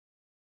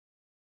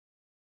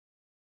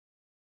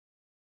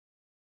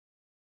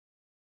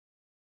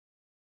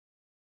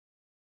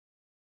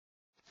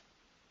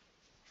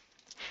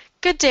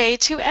Good day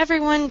to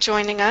everyone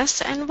joining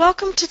us, and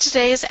welcome to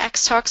today's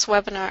X-Talks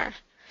webinar.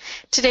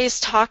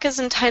 Today's talk is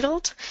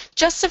entitled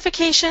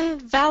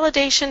Justification,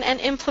 Validation, and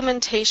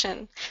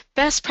Implementation,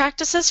 Best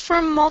Practices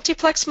for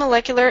Multiplex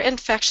Molecular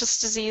Infectious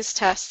Disease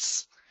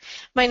Tests.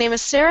 My name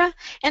is Sarah,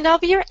 and I'll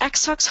be your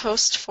X-Talks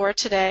host for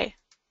today.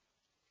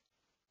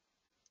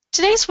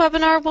 Today's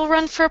webinar will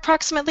run for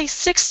approximately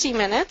 60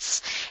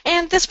 minutes,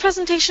 and this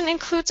presentation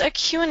includes a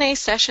Q&A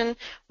session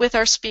with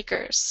our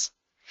speakers.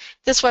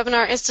 This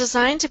webinar is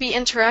designed to be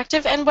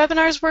interactive, and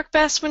webinars work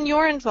best when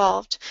you're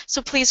involved,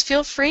 so please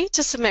feel free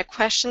to submit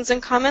questions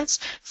and comments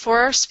for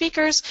our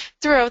speakers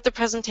throughout the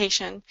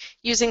presentation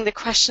using the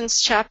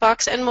questions chat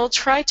box, and we'll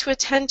try to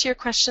attend to your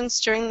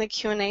questions during the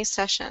Q&A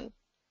session.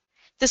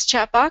 This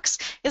chat box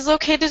is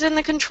located in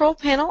the control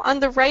panel on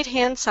the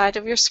right-hand side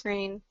of your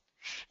screen.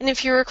 And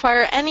if you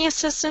require any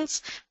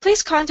assistance,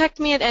 please contact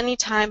me at any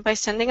time by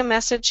sending a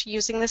message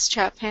using this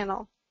chat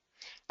panel.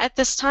 At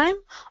this time,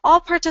 all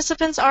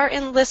participants are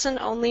in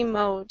listen-only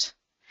mode.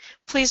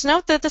 Please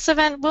note that this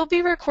event will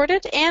be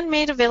recorded and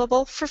made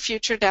available for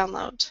future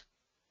download.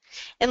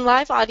 And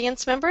live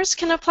audience members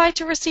can apply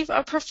to receive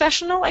a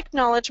professional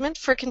acknowledgement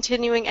for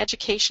continuing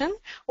education,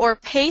 or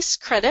PACE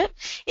credit,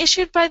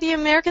 issued by the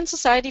American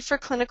Society for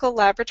Clinical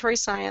Laboratory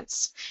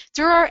Science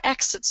through our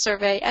exit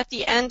survey at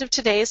the end of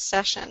today's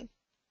session.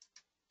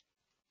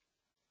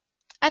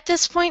 At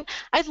this point,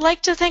 I'd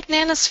like to thank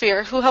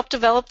Nanosphere, who helped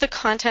develop the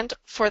content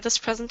for this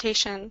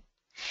presentation.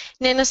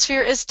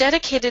 Nanosphere is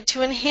dedicated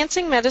to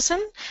enhancing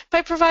medicine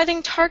by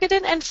providing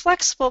targeted and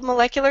flexible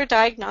molecular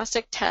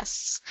diagnostic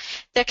tests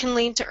that can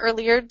lead to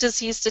earlier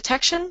disease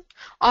detection,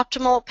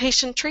 optimal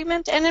patient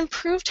treatment, and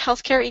improved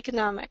healthcare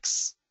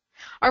economics.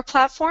 Our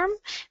platform,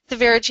 the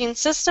Verigene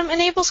system,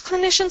 enables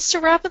clinicians to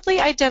rapidly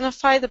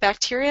identify the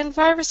bacteria and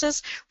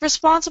viruses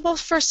responsible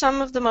for some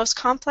of the most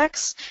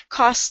complex,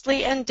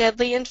 costly, and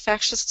deadly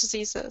infectious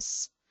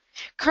diseases.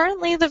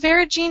 Currently, the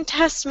Verigene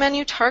test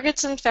menu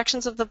targets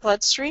infections of the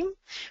bloodstream,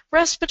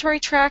 respiratory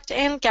tract,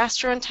 and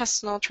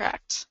gastrointestinal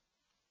tract.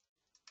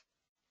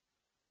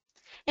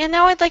 And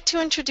now I'd like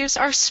to introduce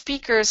our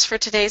speakers for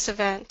today's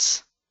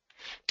event.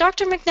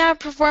 Dr. McNabb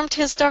performed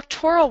his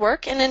doctoral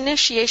work in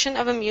initiation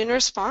of immune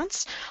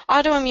response,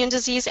 autoimmune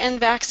disease, and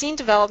vaccine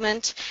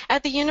development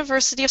at the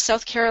University of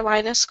South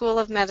Carolina School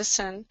of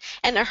Medicine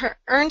and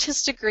earned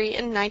his degree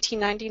in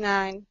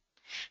 1999.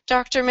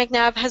 Dr.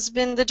 McNabb has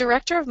been the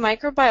Director of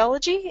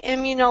Microbiology,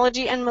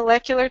 Immunology, and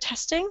Molecular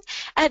Testing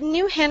at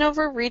New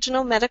Hanover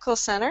Regional Medical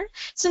Center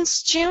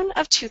since June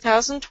of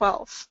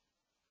 2012.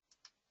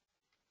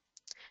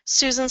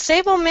 Susan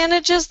Sable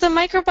manages the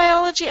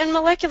Microbiology and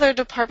Molecular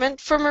Department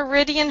for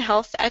Meridian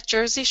Health at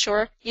Jersey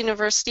Shore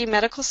University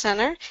Medical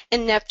Center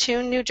in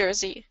Neptune, New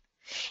Jersey.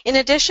 In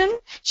addition,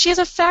 she is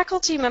a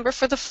faculty member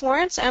for the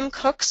Florence M.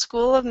 Cook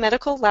School of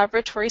Medical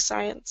Laboratory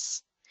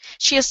Science.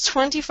 She has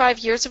 25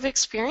 years of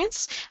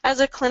experience as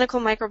a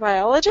clinical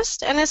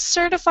microbiologist and is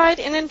certified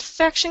in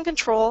infection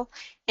control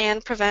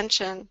and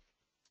prevention.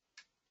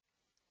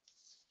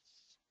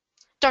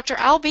 Dr.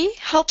 Albee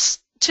helps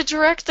to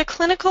direct the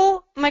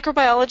Clinical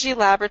Microbiology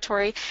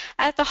Laboratory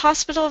at the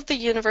Hospital of the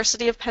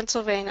University of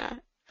Pennsylvania.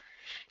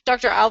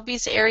 Dr.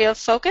 Albee's area of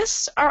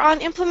focus are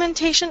on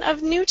implementation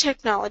of new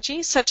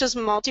technology such as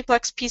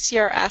multiplex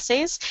PCR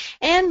assays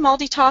and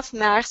MALDI-TOF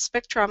mass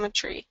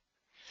spectrometry.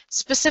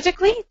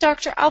 Specifically,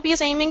 Dr. Albee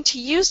is aiming to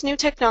use new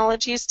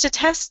technologies to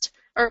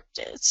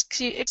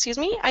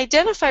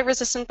identify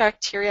resistant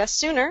bacteria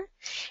sooner,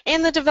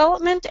 and the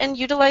development and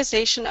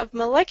utilization of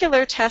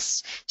molecular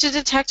tests to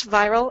detect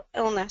viral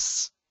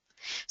illness.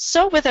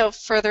 So without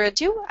further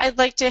ado, I'd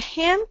like to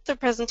hand the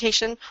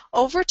presentation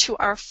over to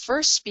our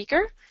first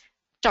speaker,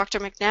 Dr.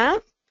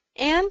 McNabb.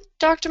 And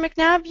Dr.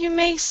 McNabb, you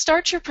may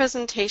start your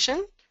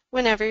presentation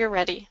whenever you're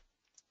ready.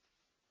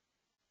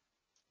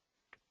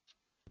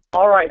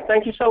 All right,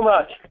 thank you so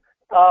much.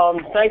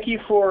 Thank you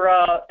for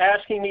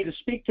asking me to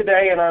speak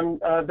today, and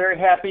I'm very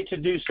happy to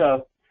do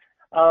so.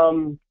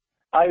 I'm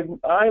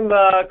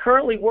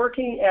currently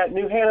working at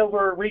New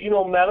Hanover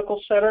Regional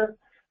Medical Center.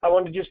 I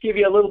want to just give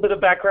you a little bit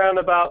of background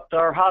about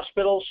our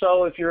hospital,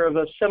 so if you're of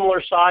a similar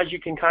size,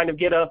 you can kind of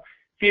get a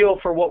feel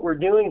for what we're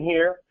doing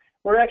here.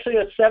 We're actually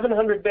a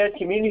 700-bed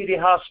community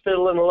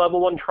hospital and a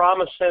level 1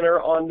 trauma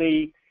center on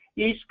the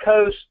east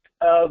coast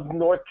of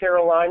North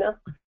Carolina.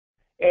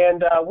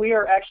 And we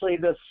are actually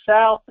the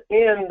south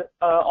end,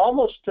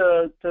 almost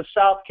to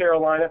South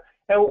Carolina,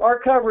 and our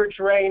coverage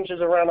range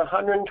is around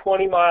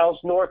 120 miles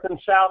north and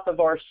south of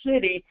our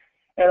city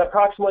and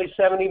approximately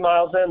 70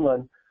 miles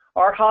inland.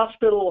 Our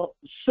hospital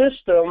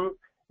system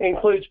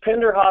includes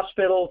Pender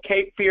Hospital,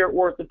 Cape Fear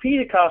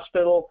Orthopedic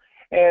Hospital,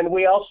 and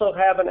we also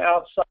have an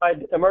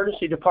outside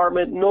emergency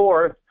department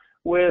north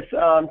with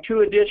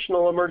 2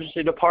 additional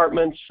emergency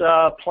departments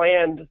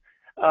planned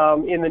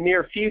in the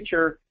near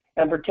future,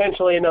 and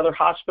potentially another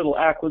hospital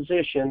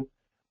acquisition.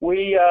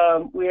 We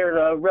are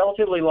a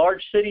relatively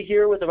large city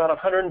here with about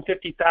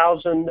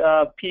 150,000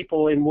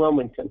 people in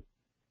Wilmington.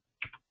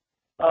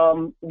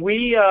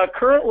 We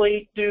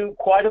currently do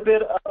quite a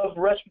bit of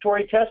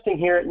respiratory testing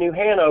here at New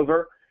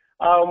Hanover.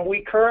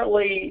 We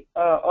currently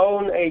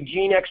own a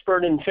Gene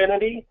Expert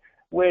Infinity,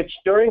 which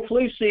during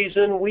flu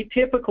season, we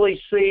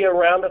typically see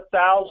around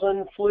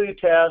 1,000 flu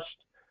tests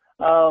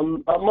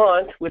a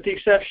month, with the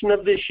exception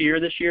of this year.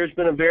 This year has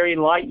been a very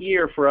light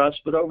year for us,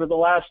 but over the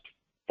last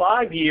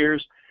 5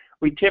 years,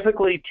 we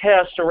typically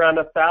test around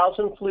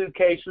 1,000 flu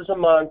cases a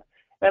month,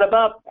 and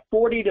about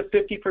 40 to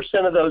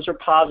 50% of those are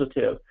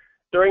positive.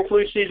 During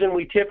flu season,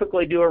 we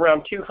typically do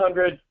around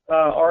 200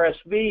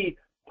 RSV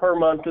per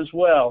month as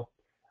well.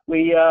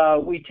 We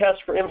test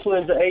for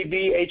influenza A,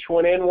 B,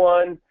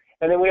 H1N1,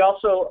 and then we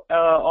also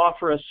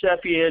offer a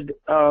Cepheid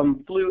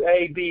flu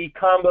A, B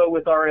combo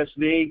with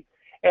RSV.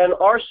 And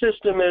our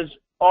system is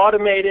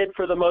automated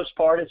for the most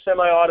part. It's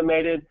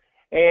semi-automated,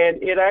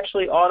 and it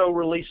actually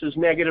auto-releases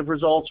negative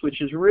results, which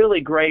is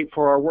really great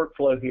for our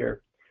workflow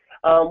here.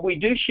 We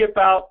do ship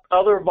out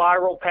other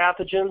viral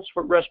pathogens,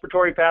 for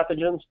respiratory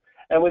pathogens,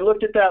 and we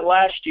looked at that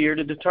last year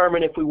to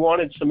determine if we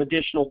wanted some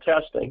additional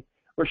testing.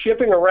 We're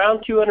shipping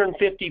around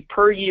 250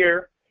 per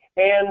year,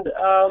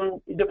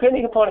 and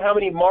depending upon how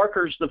many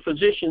markers the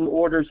physician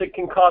orders, it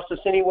can cost us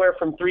anywhere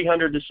from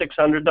 $300 to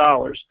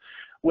 $600,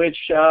 which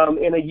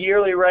in a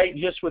yearly rate,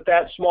 just with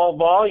that small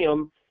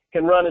volume,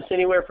 can run us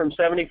anywhere from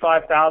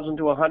 $75,000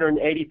 to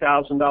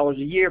 $180,000 a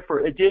year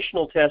for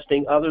additional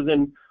testing other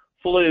than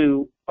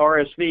flu,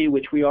 RSV,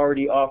 which we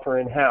already offer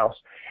in-house.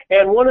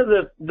 And one of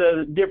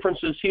the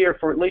differences here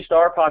for at least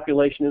our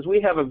population is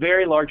we have a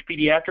very large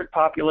pediatric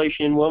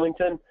population in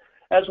Wilmington,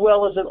 as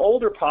well as an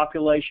older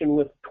population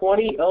with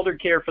 20 elder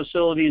care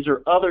facilities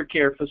or other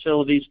care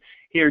facilities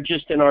here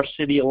just in our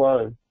city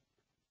alone.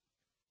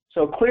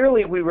 So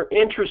clearly we were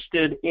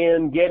interested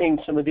in getting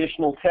some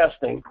additional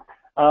testing.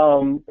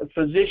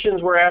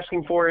 Physicians were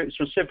asking for it,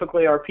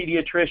 specifically our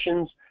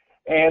pediatricians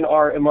and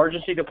our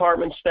emergency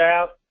department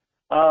staff.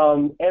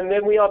 And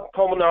then we have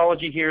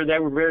pulmonology here. They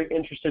were very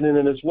interested in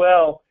it as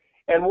well.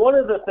 And one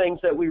of the things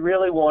that we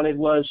really wanted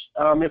was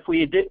if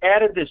we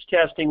added this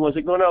testing, was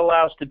it going to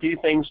allow us to do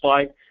things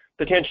like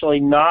potentially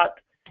not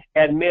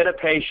admit a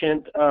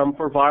patient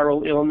for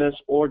viral illness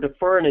or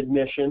defer an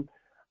admission,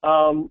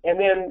 and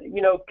then,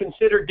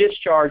 consider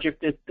discharge if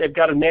they've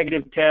got a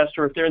negative test,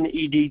 or if they're in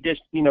the ED,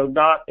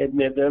 not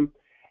admit them.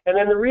 And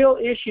then the real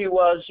issue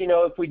was,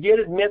 if we did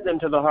admit them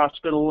to the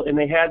hospital and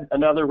they had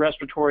another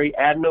respiratory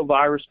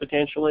adenovirus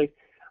potentially,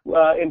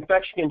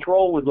 infection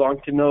control would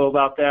want to know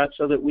about that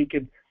so that we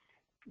could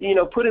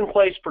put in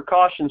place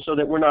precautions so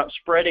that we're not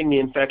spreading the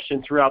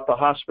infection throughout the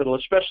hospital,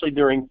 especially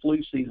during flu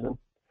season.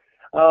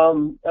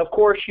 Of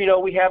course,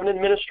 we have an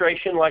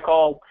administration like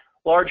all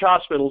large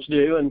hospitals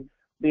do, and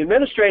the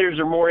administrators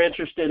are more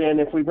interested in,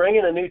 if we bring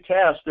in a new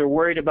test, they're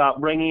worried about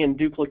bringing in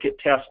duplicate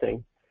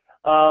testing.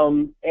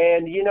 And,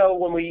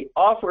 when we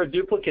offer a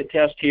duplicate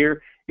test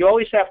here, you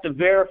always have to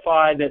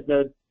verify that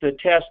the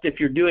test, if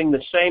you're doing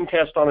the same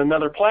test on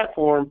another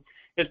platform,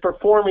 is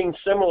performing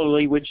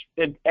similarly, which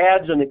it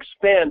adds an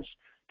expense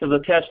to the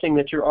testing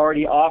that you're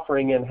already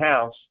offering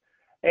in-house.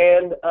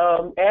 And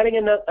adding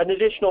an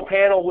additional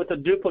panel with a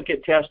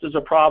duplicate test is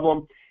a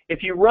problem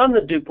if you run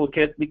the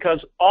duplicate,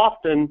 because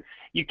often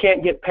you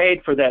can't get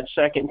paid for that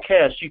second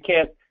test. You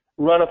can't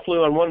run a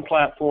flu on one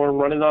platform,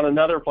 run it on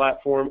another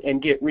platform,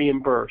 and get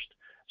reimbursed.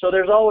 So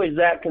there's always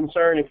that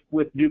concern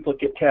with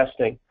duplicate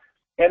testing.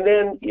 And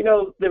then,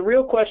 the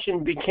real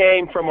question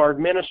became from our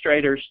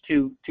administrators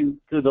to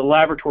the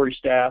laboratory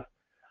staff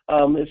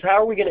is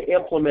how are we going to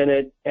implement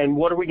it, and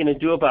what are we going to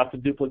do about the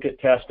duplicate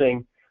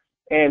testing,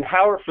 and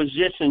how are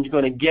physicians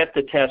going to get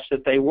the tests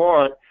that they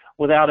want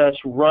without us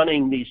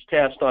running these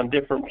tests on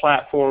different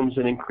platforms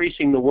and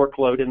increasing the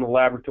workload in the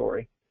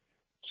laboratory.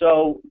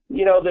 So,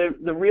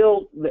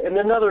 and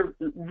another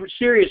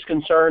serious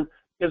concern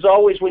is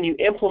always when you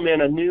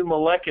implement a new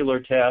molecular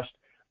test,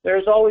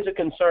 there's always a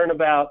concern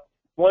about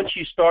once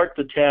you start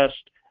the test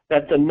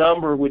that the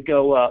number would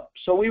go up.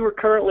 So we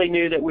currently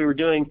knew that we were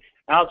doing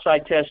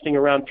outside testing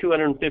around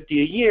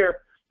 250 a year,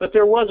 but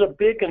there was a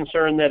big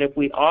concern that if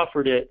we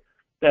offered it,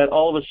 that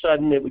all of a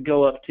sudden it would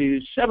go up to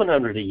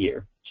 700 a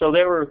year. So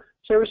there were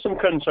some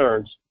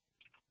concerns.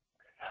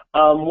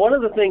 One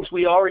of the things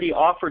we already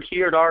offered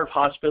here at our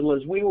hospital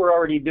is we were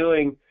already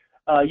doing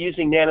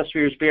using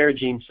Nanosphere's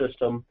Verigene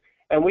system,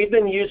 and we've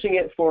been using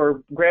it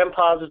for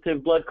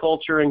gram-positive blood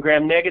culture and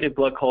gram-negative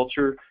blood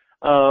culture,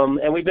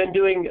 and we've been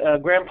doing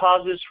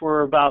gram-positives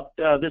for about,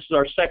 this is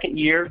our second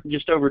year,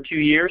 just over 2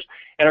 years,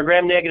 and our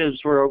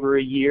gram-negatives were over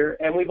a year,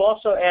 and we've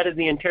also added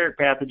the enteric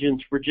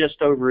pathogens for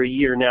just over a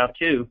year now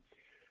too.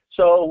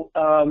 So,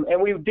 and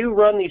we do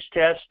run these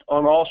tests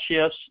on all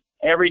shifts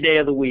every day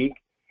of the week,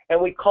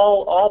 and we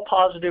call all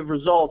positive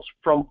results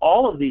from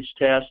all of these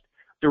tests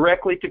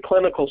directly to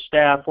clinical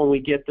staff when we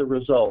get the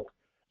result.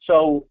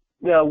 So,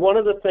 one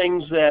of the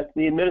things that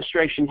the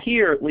administration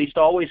here at least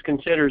always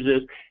considers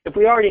is if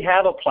we already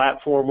have a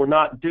platform, we're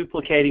not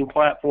duplicating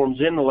platforms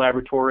in the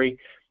laboratory,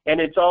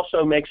 and it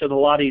also makes it a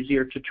lot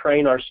easier to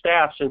train our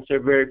staff since they're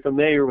very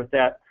familiar with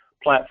that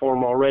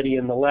platform already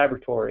in the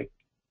laboratory.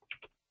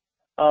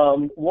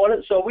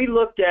 So we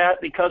looked at,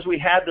 because we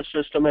had the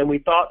system and we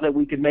thought that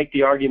we could make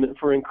the argument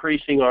for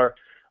increasing our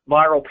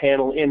viral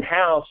panel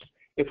in-house,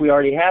 if we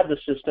already had the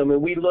system,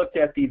 and we looked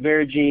at the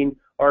Verigene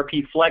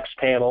RP Flex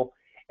panel.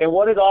 And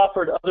what it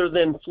offered other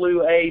than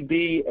flu A,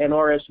 B, and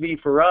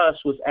RSV for us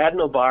was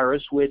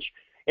adenovirus, which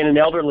in an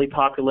elderly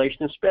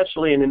population,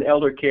 especially in an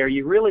elder care,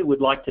 you really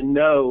would like to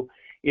know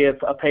if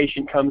a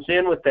patient comes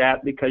in with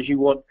that, because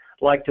you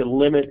like to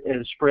limit and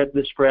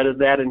the spread of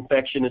that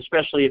infection,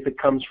 especially if it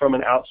comes from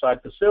an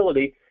outside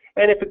facility.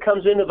 And if it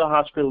comes into the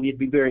hospital, you'd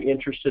be very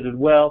interested as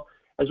well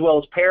as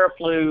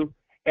paraflu.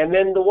 And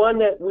then the one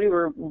that we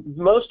were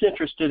most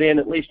interested in,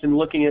 at least in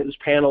looking at this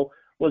panel,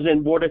 was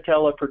in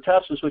Bordetella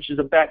pertussis, which is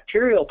a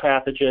bacterial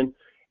pathogen.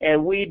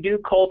 And we do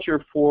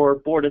culture for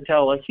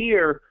Bordetella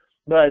here,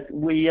 but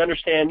we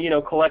understand,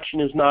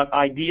 collection is not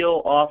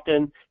ideal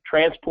often.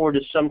 Transport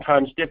is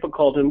sometimes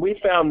difficult, and we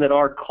found that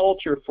our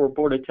culture for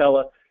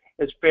Bordetella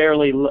is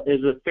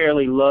a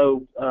fairly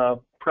low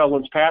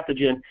prevalence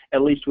pathogen,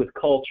 at least with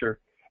culture.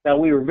 Now,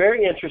 we were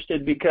very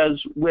interested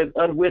because with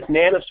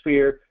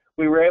Nanosphere,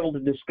 we were able to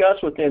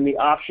discuss with them the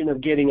option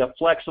of getting a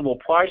flexible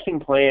pricing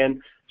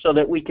plan so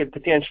that we could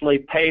potentially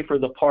pay for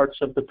the parts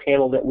of the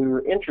panel that we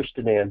were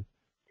interested in.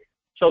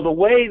 So the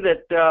way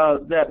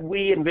that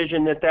we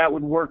envision that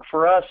would work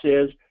for us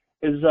is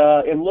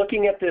in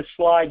looking at this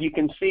slide, you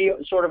can see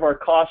sort of our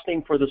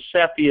costing for the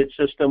Cepheid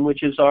system,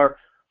 which is our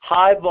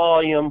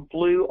high-volume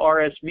flu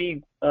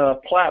RSV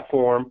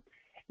platform.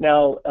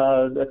 Now,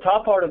 the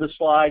top part of the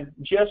slide,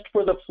 just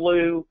for the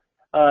flu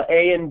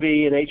A and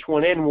B and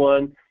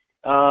H1N1,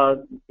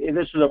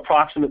 this is an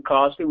approximate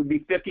cost. It would be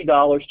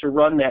 $50 to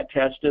run that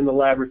test in the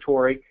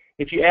laboratory.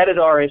 If you added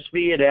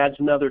RSV, it adds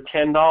another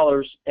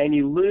 $10, and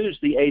you lose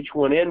the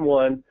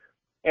H1N1,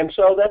 and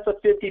so that's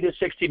a $50 to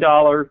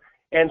 $60.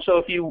 And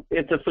so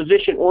if the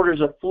physician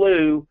orders a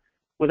flu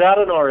without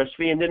an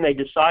RSV, and then they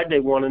decide they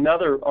want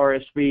another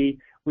RSV,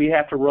 we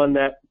have to run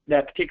that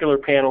particular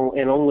panel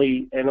and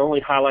only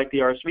highlight the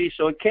RSV.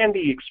 So it can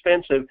be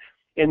expensive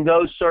in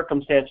those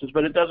circumstances,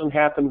 but it doesn't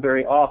happen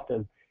very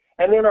often.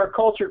 And then our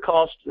culture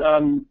cost,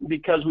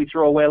 because we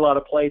throw away a lot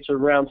of plates, are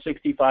around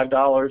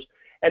 $65.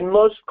 And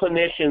most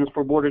clinicians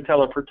for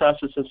Bordetella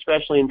pertussis,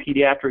 especially in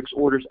pediatrics,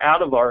 orders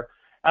out of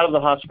the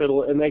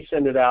hospital, and they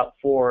send it out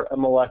for a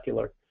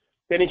molecular.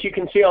 Then, as you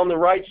can see on the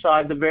right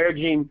side, the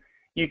Verigene,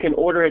 you can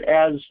order it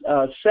as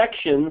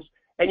sections,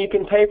 and you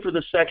can pay for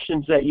the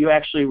sections that you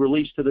actually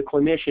release to the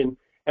clinician.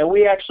 And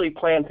we actually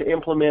plan to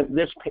implement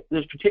this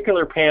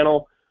particular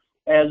panel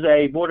as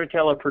a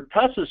Bordetella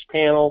pertussis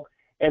panel,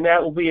 and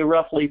that will be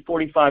roughly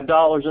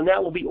 $45, and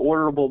that will be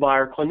orderable by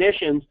our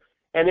clinicians.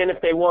 And then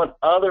if they want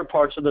other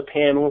parts of the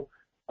panel,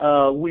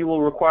 we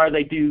will require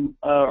they do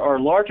our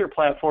larger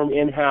platform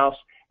in-house,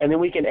 and then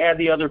we can add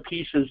the other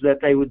pieces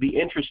that they would be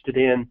interested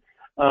in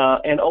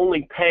and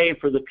only pay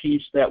for the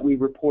piece that we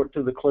report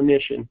to the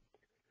clinician.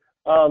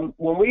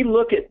 When we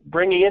look at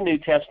bringing in new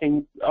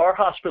testing, our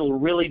hospital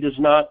really does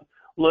not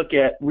look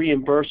at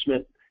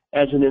reimbursement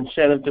as an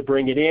incentive to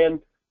bring it in.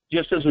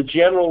 Just as a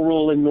general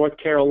rule in North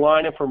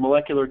Carolina for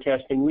molecular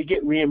testing, we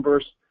get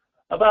reimbursed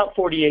about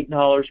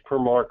 $48 per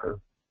marker.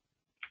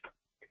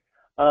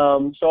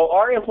 So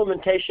our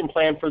implementation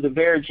plan for the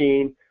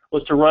Verigene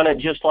was to run it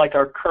just like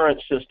our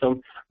current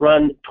system,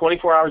 run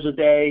 24 hours a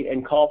day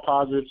and call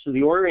positives to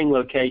the ordering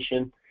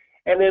location.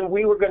 And then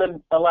we were going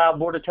to allow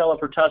Bordetella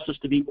pertussis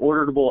to be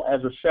orderable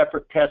as a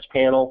separate test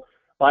panel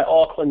by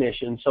all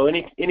clinicians. So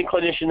any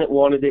clinician that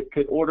wanted it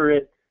could order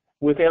it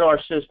within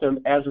our system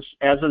as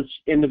an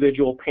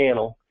individual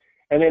panel.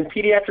 And then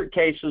pediatric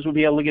cases will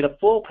be able to get a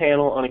full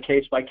panel on a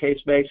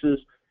case-by-case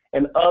basis,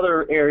 and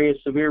other areas,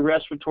 severe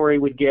respiratory,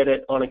 would get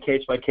it on a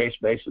case-by-case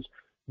basis.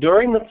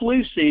 During the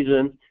flu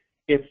season,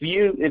 if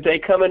they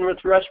come in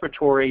with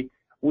respiratory,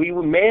 we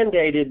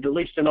mandated, at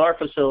least in our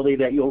facility,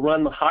 that you'll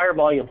run the higher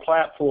volume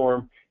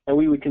platform, and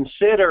we would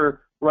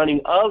consider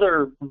running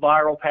other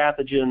viral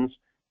pathogens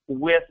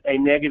with a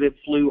negative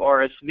flu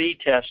RSV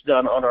test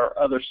done on our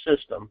other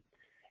system.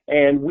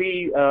 And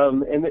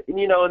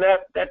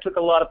that took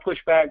a lot of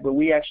pushback, but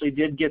we actually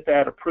did get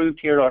that approved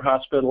here in our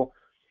hospital.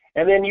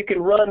 And then you can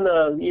run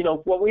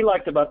what we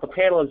liked about the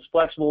panel is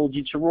flexible.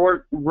 You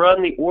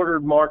run the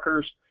ordered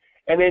markers,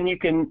 and then you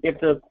can, if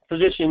the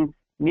physician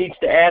needs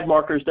to add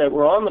markers that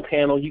were on the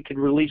panel, you can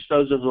release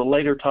those at a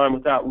later time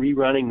without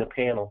rerunning the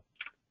panel.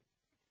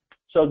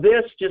 So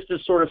this, just to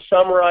sort of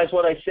summarize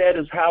what I said,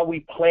 is how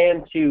we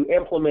plan to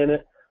implement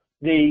it.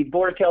 The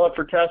Bordetella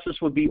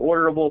pertussis would be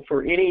orderable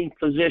for any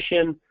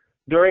physician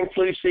during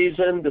flu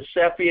season. The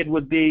Cepheid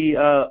would be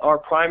our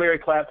primary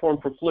platform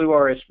for flu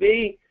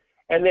RSV.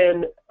 And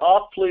then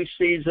off flu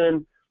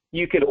season,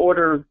 you could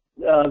order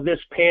this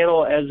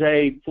panel as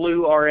a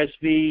flu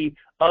RSV,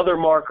 other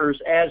markers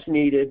as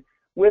needed,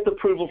 with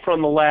approval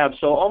from the lab.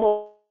 So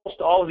almost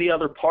all of the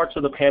other parts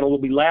of the panel will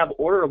be lab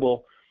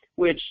orderable,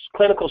 which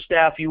clinical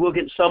staff, you will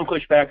get some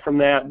pushback from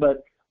that,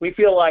 but we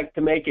feel like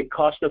to make it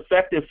cost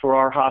effective for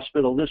our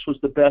hospital, this was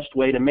the best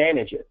way to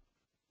manage it.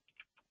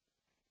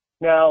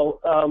 Now,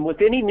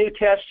 with any new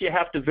test, you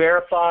have to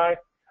verify.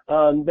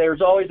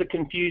 There's always a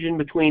confusion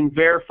between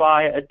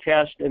verify a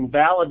test and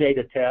validate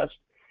a test.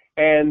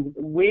 And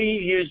we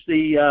use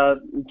the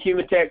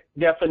Cumatech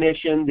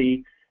definition,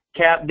 the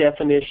CAP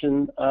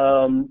definition,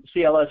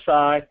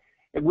 CLSI,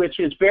 which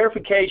is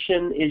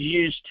verification is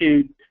used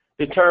to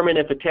determine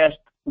if a test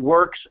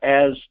works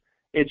as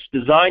it's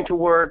designed to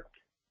work,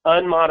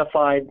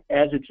 unmodified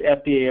as it's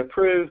FDA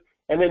approved,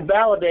 and then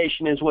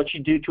validation is what you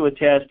do to a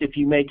test if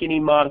you make any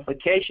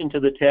modification to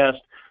the test,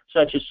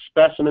 such as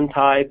specimen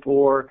type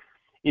or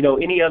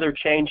any other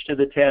change to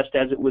the test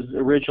as it was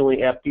originally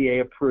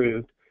FDA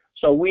approved.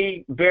 So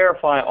we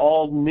verify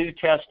all new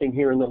testing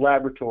here in the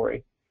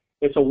laboratory.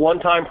 It's a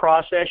one-time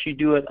process. You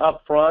do it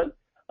up front.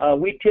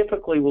 We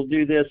typically will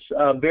do this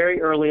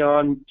very early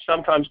on,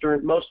 sometimes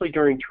mostly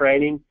during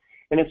training,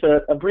 and it's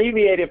an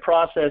abbreviated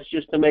process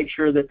just to make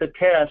sure that the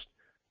test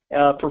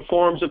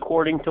performs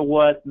according to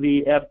what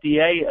the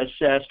FDA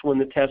assessed when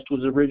the test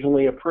was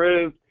originally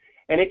approved,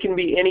 and it can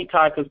be any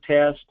type of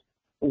test,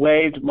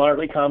 waived,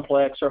 moderately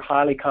complex, or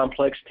highly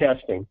complex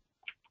testing.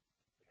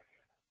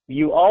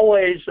 You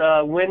always,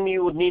 when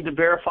you would need to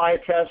verify a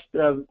test,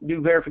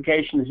 do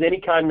verification is any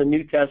kind of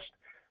new test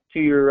to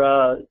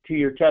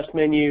your test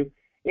menu.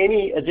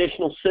 Any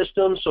additional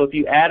systems, so if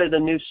you added a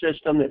new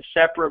system that's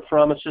separate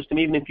from a system,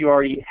 even if you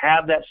already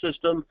have that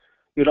system,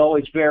 you'd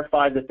always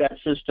verify that that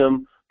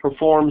system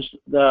performs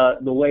the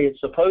way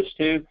it's supposed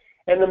to.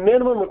 And the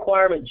minimum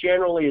requirement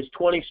generally is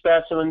 20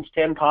 specimens,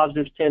 10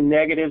 positives, 10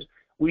 negatives.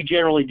 We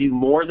generally do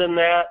more than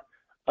that.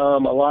 A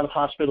lot of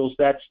hospitals,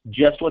 that's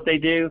just what they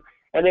do.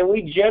 And then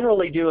we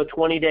generally do a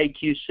 20-day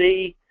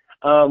QC.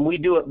 We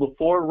do it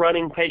before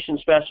running patient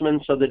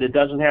specimens so that it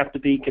doesn't have to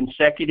be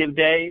consecutive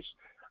days.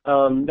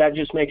 That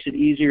just makes it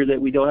easier that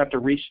we don't have to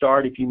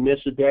restart if you miss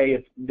a day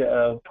of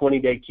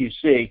 20-day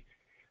QC.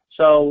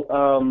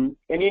 So,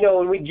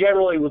 and we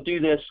generally will do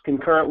this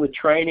concurrent with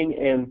training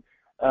and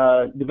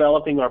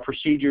developing our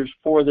procedures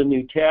for the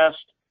new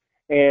test.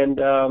 And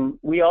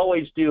we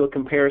always do a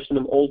comparison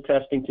of old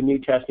testing to new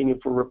testing if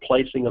we're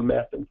replacing a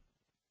method.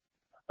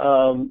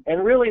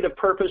 And really the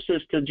purpose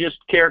is to just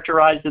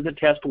characterize that the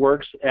test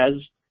works as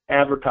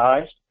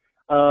advertised,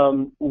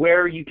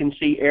 where you can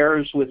see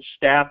errors with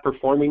staff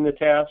performing the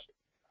test.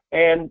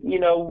 And,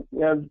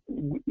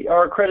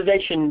 our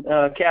accreditation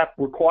CAP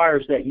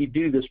requires that you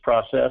do this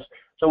process,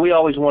 so we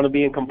always want to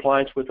be in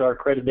compliance with our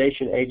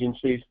accreditation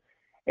agencies.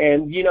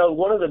 And,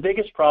 one of the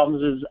biggest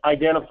problems is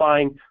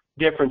identifying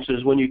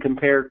differences when you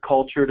compare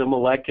culture to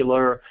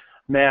molecular,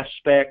 mass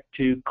spec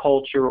to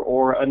culture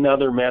or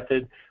another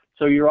method.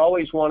 So you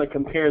always want to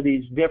compare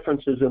these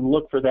differences and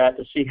look for that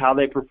to see how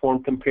they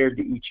perform compared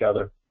to each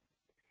other.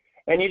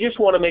 And you just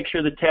want to make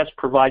sure the test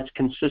provides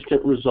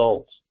consistent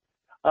results.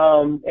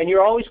 And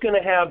you're always going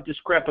to have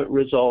discrepant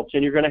results,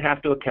 and you're going to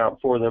have to account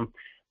for them.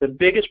 The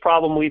biggest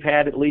problem we've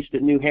had, at least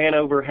at New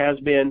Hanover, has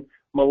been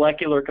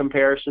molecular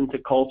comparison to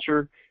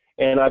culture.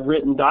 And I've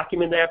written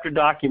document after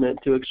document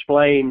to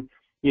explain,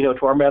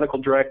 to our medical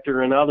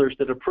director and others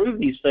that approve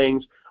these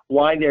things,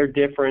 why they're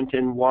different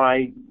and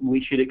why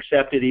we should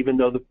accept it, even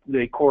though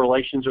the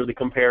correlations or the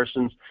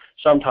comparisons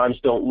sometimes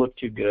don't look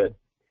too good.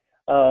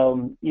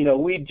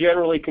 We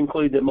generally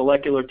conclude that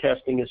molecular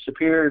testing is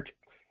superior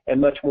and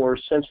much more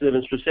sensitive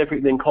and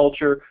specific than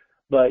culture,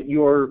 but in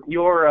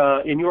your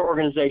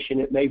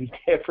organization it may be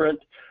different,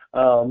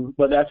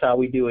 but that's how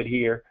we do it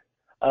here.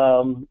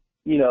 And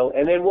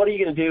then what are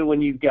you going to do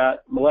when you've got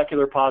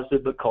molecular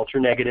positive but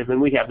culture negative?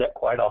 And we have that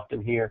quite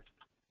often here.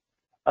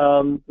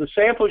 The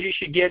samples you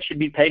should get should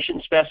be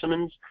patient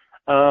specimens.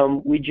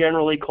 We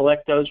generally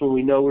collect those when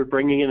we know we're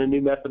bringing in a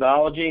new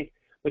methodology.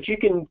 But you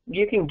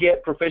can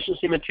get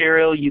proficiency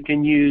material. You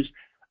can use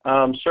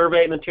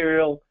survey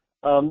material.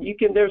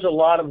 There's a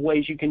lot of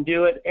ways you can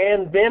do it,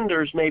 and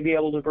vendors may be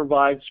able to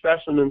provide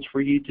specimens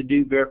for you to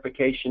do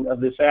verification of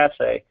this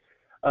assay.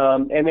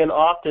 And then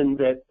often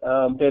that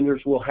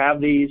vendors will have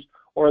these,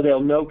 or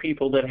they'll know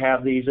people that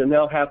have these, and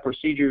they'll have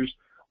procedures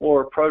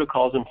or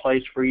protocols in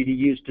place for you to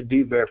use to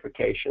do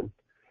verification.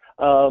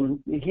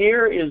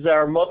 Here is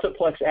our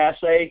multiplex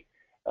assay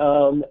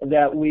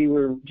that we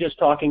were just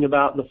talking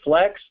about, the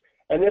Flex,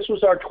 and this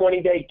was our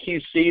 20-day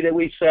QC that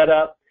we set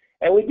up.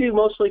 And we do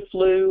mostly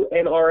flu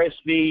and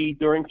RSV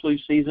during flu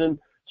season,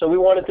 so we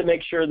wanted to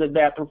make sure that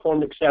that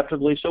performed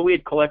acceptably. So we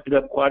had collected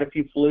up quite a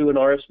few flu and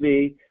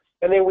RSV,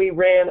 and then we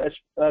ran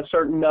a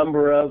certain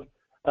number of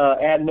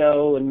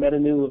adeno and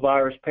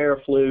metapneumovirus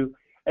paraflu.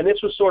 And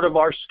this was sort of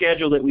our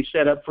schedule that we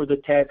set up for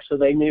the techs, so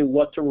they knew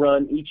what to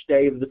run each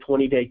day of the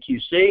 20-day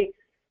QC,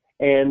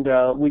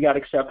 and we got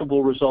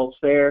acceptable results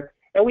there.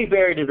 And we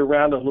varied it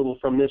around a little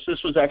from this.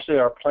 This was actually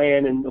our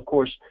plan, and of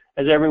course,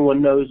 as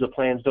everyone knows, the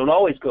plans don't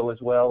always go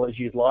as well as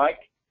you'd like.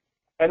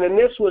 And then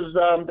this was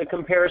the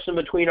comparison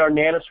between our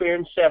Nanosphere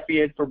and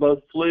Cepheid for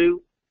both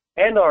flu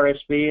and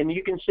RSV, and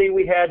you can see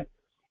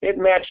it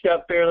matched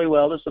up fairly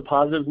well. This is a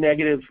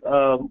positive-negative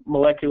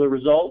molecular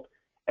result,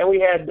 and we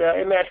had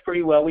it matched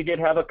pretty well. We did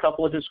have a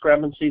couple of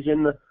discrepancies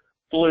in the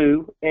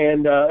flu,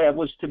 and that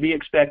was to be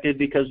expected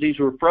because these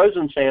were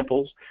frozen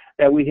samples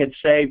that we had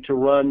saved to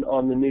run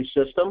on the new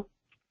system.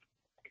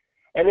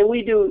 And then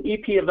we do an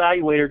EP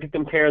evaluator to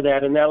compare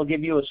that, and that'll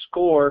give you a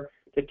score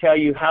to tell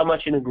you how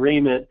much in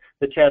agreement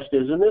the test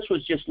is. And this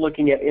was just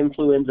looking at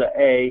influenza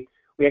A,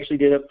 We actually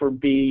did it for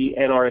B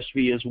and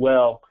RSV as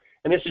well.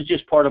 And this is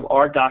just part of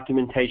our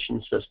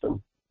documentation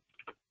system.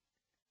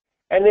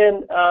 And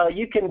then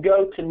you can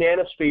go to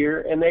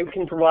Nanosphere, and they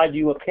can provide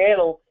you a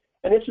panel.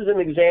 And this is an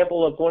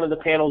example of one of the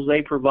panels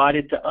they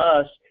provided to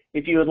us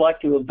if you would like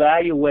to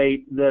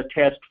evaluate the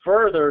test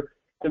further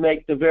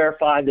to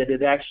verify that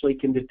it actually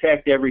can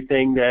detect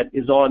everything that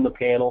is on the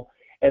panel.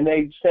 And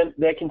they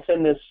can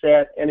send this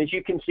set, and as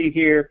you can see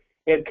here,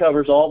 it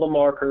covers all the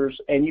markers,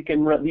 and you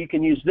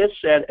can use this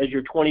set as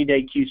your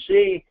 20-day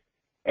QC,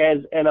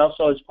 and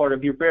also as part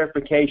of your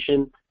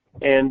verification.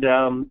 And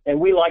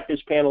we like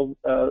this panel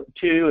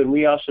too, and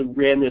we also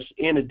ran this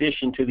in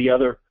addition to the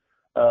other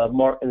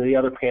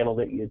panel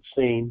that you had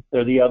seen,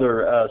 or the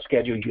other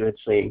schedule you had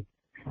seen.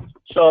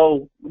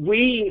 So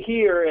we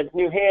here at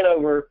New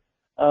Hanover,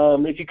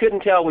 if you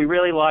couldn't tell, we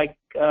really like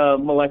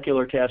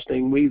molecular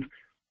testing. We've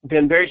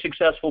been very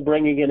successful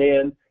bringing it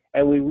in,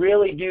 and we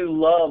really do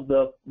love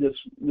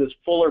this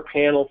fuller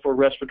panel for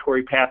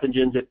respiratory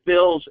pathogens. It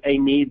fills a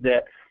need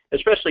that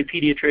especially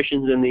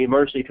pediatricians and the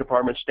emergency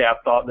department staff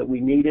thought that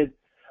we needed.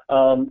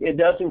 It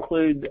does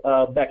include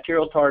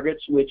bacterial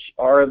targets, which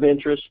are of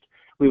interest.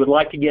 We would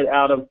like to get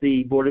out of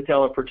the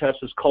Bordetella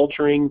pertussis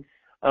culturing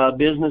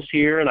business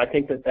here, and I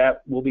think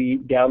that will be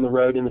down the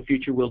road in the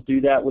future. We'll do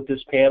that with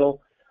this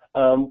panel.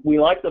 We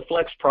like the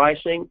flex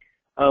pricing,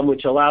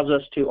 which allows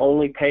us to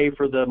only pay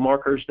for the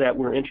markers that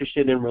we're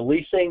interested in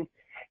releasing.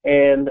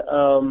 And,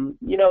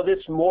 you know,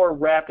 this more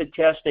rapid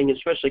testing,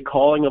 especially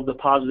calling of the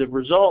positive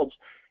results,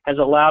 has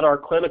allowed our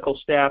clinical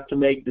staff to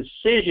make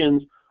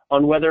decisions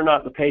on whether or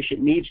not the patient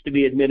needs to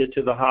be admitted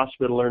to the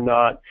hospital or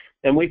not.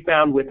 And we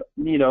found with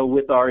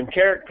our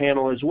enteric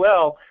panel as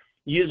well,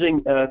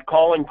 using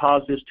calling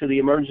positives to the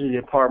emergency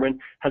department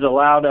has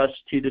allowed us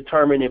to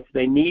determine if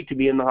they need to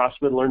be in the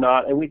hospital or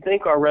not. And we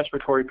think our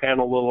respiratory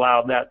panel will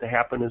allow that to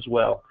happen as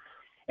well.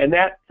 And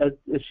that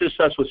assists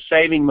us with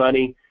saving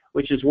money,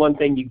 which is one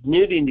thing you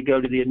need to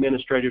go to the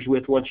administrators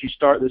with once you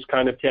start this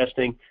kind of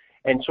testing,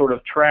 and sort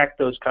of track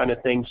those kind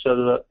of things so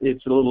that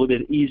it's a little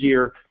bit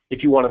easier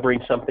if you want to bring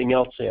something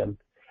else in.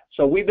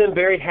 So we've been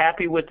very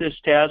happy with this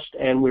test,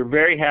 and we're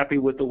very happy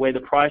with the way the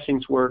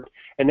pricings work,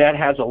 and that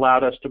has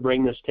allowed us to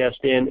bring this test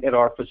in at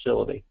our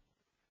facility.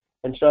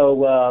 And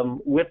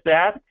so with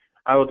that,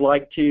 I would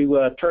like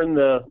to turn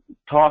the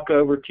talk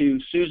over to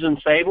Susan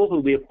Sable, who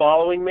will be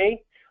following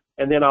me,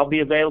 and then I'll be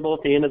available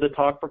at the end of the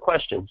talk for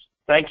questions.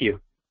 Thank you.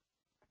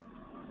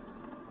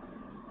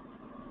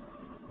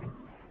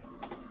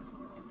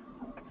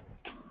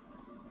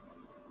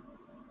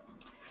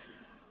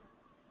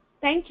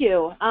 Thank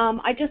you.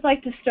 I'd just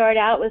like to start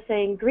out with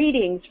saying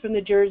greetings from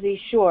the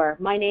Jersey Shore.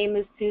 My name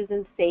is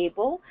Susan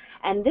Sable,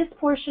 and this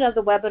portion of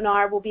the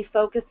webinar will be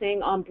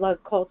focusing on blood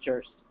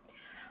cultures.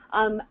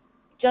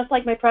 Just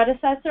like my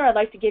predecessor, I'd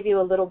like to give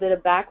you a little bit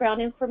of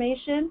background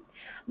information.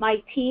 My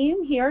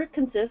team here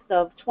consists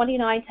of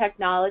 29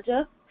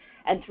 technologists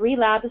and 3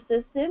 lab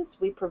assistants.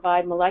 We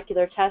provide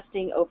molecular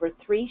testing over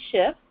 3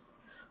 shifts.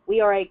 We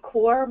are a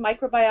core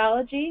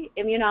microbiology,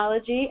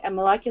 immunology, and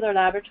molecular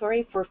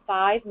laboratory for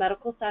 5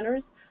 medical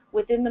centers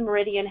within the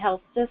Meridian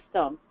Health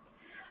System.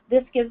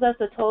 This gives us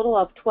a total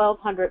of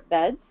 1,200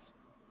 beds.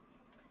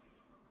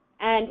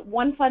 And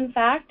one fun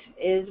fact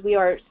is we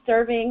are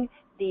serving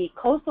the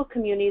coastal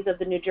communities of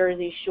the New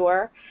Jersey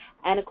Shore,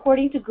 and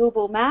according to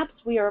Google Maps,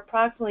 we are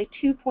approximately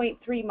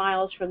 2.3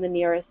 miles from the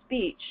nearest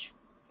beach.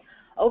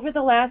 Over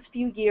the last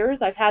few years,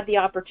 I've had the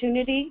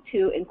opportunity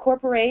to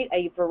incorporate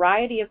a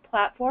variety of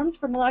platforms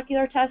for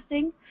molecular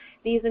testing.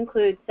 These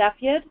include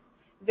Cepheid,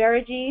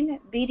 Verigene,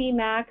 BD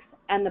Max,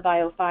 and the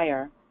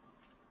BioFire.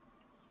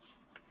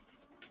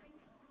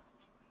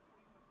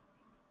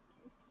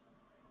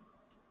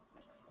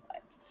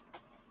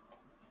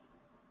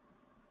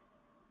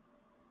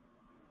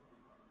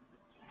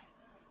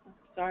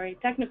 Sorry,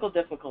 technical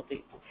difficulties.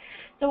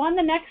 So on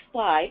the next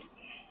slide,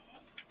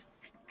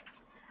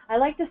 I'd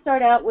like to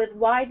start out with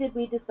why did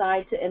we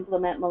decide to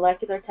implement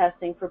molecular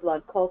testing for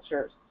blood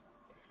cultures.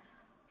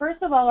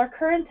 First of all, our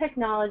current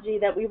technology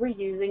that we were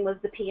using was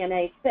the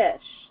PNA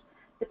fish.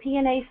 The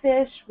PNA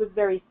fish was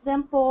very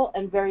simple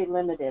and very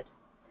limited.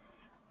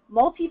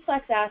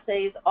 Multiplex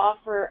assays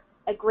offer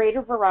a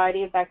greater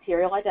variety of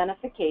bacterial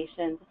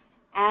identifications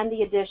and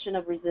the addition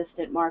of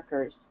resistant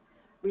markers.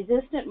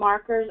 Resistant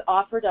markers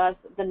offered us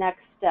the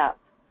next step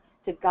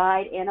to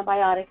guide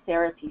antibiotic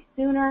therapy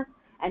sooner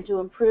and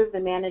to improve the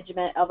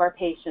management of our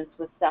patients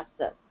with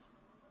sepsis.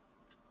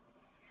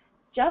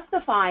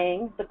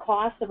 Justifying the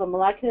cost of a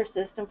molecular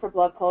system for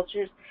blood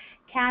cultures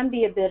can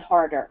be a bit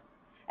harder,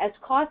 as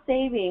cost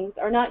savings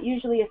are not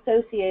usually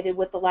associated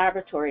with the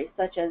laboratory,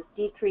 such as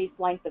decreased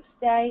length of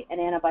stay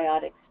and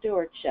antibiotic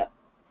stewardship.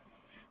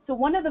 So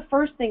one of the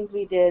first things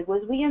we did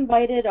was we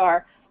invited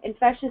our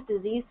infectious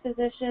disease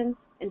physicians,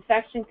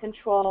 infection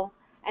control,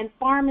 and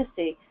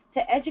pharmacy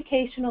to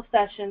educational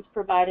sessions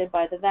provided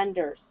by the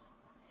vendors.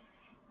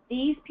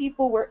 These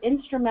people were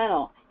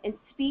instrumental in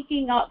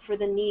speaking up for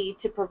the need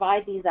to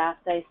provide these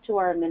assays to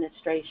our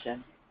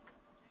administration.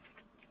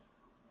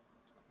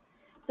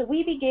 So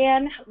we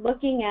began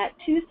looking at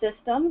two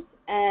systems,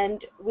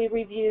 and we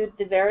reviewed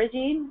the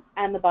Verigene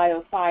and the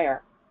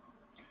BioFire.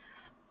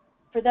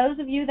 For those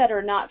of you that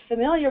are not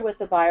familiar with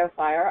the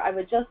BioFire, I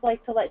would just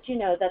like to let you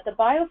know that the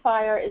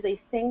BioFire is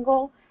a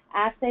single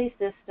assay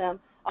system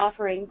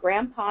offering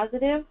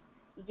gram-positive,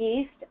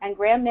 yeast, and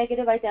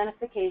gram-negative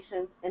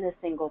identifications in a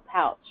single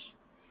pouch.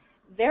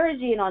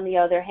 Verigene, on the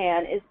other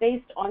hand, is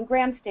based on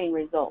gram stain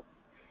results,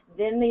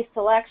 then the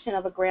selection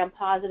of a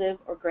gram-positive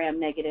or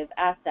gram-negative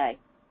assay.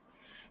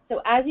 So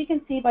as you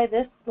can see by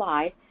this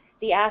slide,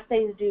 the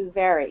assays do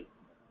vary.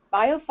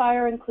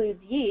 BioFire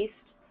includes yeast,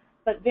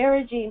 but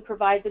Verigene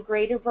provides a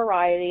greater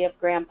variety of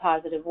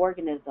gram-positive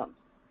organisms.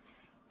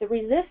 The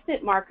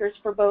resistant markers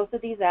for both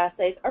of these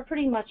assays are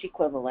pretty much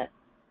equivalent.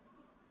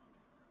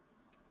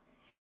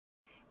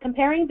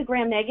 Comparing the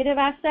gram-negative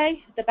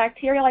assay, the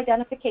bacterial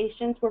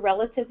identifications were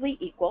relatively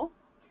equal,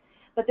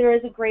 but there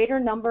is a greater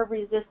number of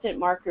resistant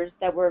markers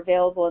that were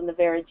available in the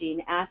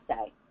Verigene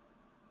assay.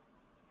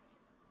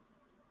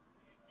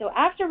 So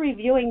after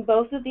reviewing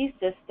both of these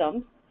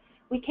systems,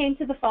 we came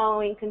to the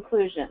following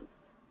conclusions.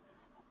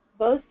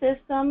 Both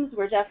systems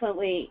were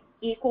definitely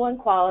equal in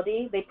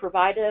quality. They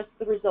provided us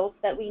the results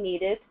that we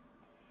needed.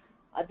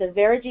 The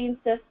Verigene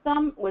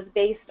system was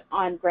based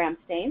on gram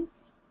stains.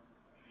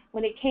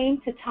 When it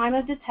came to time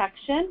of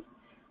detection,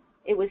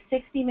 it was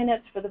 60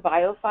 minutes for the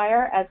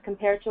BioFire as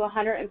compared to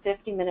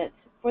 150 minutes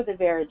for the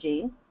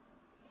Verigene.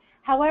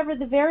 However,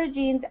 the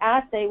Verigene's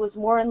assay was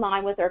more in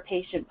line with our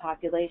patient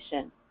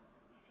population,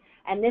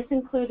 and this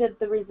included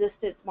the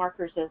resistance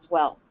markers as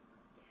well.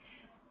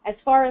 As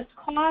far as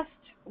cost,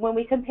 when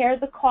we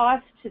compared the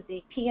cost to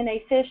the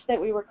P&A fish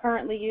that we were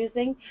currently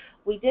using,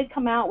 we did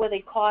come out with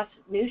a cost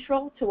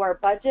neutral to our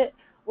budget,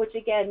 which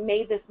again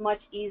made this much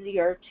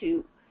easier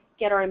to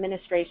get our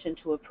administration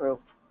to approve.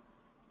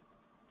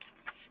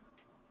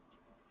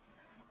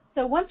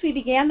 So once we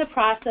began the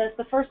process,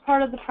 the first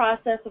part of the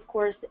process, of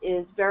course,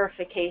 is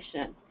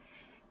verification.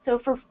 So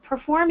for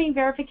performing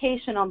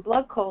verification on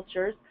blood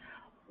cultures,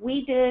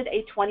 we did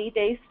a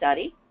 20-day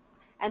study.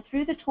 And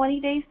through the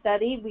 20-day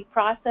study, we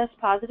processed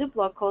positive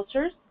blood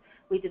cultures.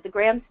 We did the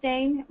gram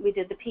stain, we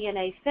did the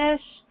P&A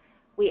fish,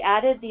 we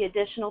added the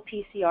additional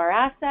PCR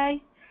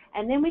assay,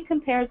 and then we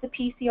compared the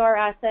PCR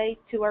assay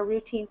to our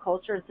routine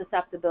culture and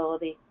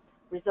susceptibility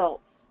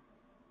results.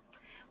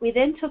 We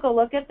then took a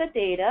look at the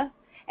data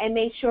and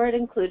made sure it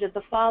included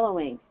the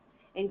following: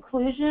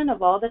 inclusion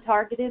of all the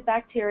targeted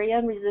bacteria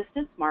and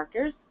resistance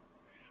markers,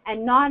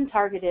 and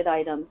non-targeted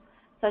items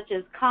such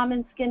as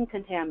common skin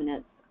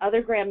contaminants,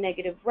 other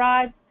gram-negative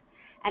rods,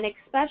 and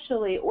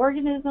especially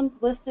organisms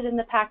listed in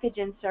the package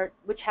insert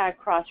which had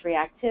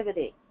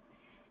cross-reactivity.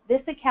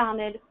 This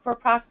accounted for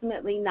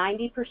approximately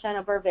 90%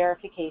 of our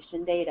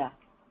verification data.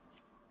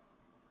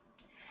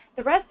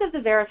 The rest of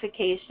the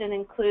verification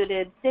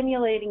included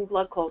simulating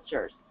blood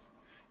cultures.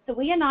 So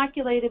we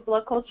inoculated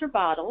blood culture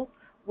bottles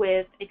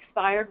with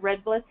expired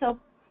red blood cell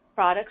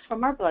products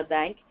from our blood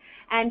bank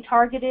and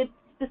targeted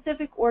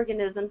specific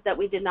organisms that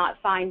we did not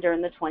find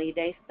during the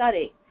 20-day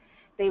study.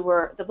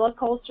 The blood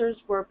cultures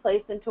were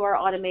placed into our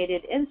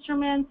automated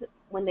instruments.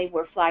 When they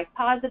were flagged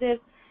positive,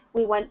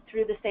 we went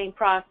through the same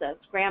process: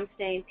 gram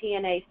stain,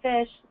 P&A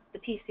fish, the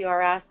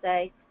PCR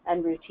assay,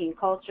 and routine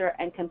culture,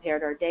 and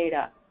compared our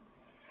data.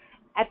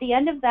 At the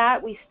end of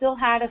that, we still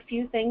had a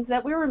few things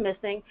that we were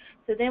missing,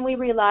 so then we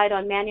relied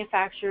on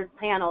manufactured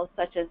panels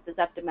such as the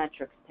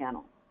Zeptometrix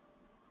panel.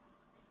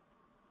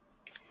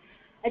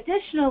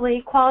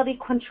 Additionally, quality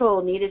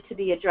control needed to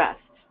be addressed.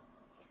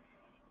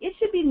 It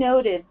should be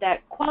noted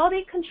that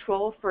quality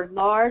control for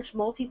large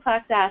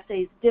multiplex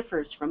assays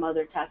differs from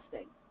other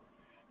testing.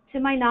 To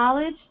my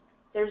knowledge,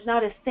 there's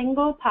not a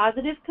single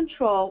positive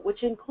control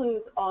which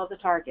includes all the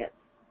targets.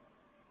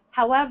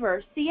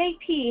 However,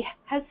 CAP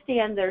has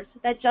standards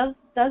that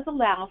does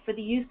allow for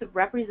the use of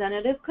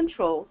representative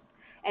controls,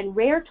 and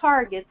rare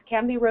targets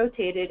can be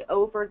rotated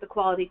over the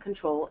quality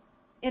control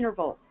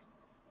intervals.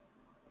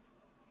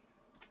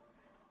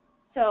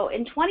 So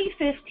in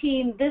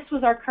 2015, this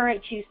was our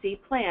current QC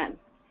plan.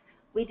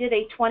 We did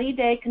a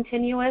 20-day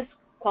continuous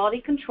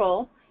quality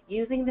control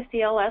using the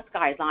CLS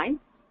guidelines.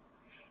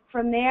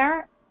 From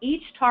there,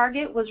 each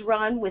target was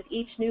run with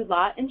each new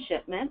lot and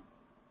shipment.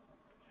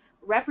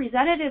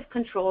 Representative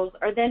controls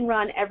are then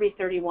run every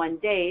 31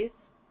 days.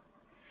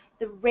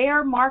 The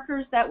rare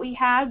markers that we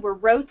had were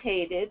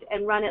rotated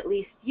and run at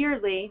least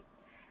yearly.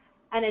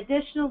 And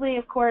additionally,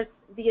 of course,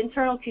 the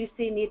internal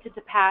QC needed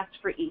to pass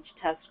for each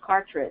test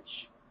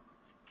cartridge.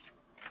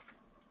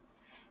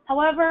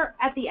 However,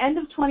 at the end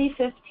of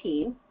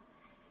 2015,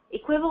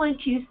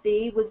 equivalent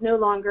QC was no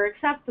longer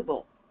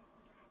acceptable,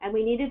 and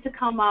we needed to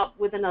come up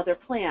with another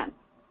plan.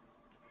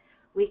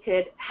 We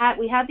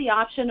had the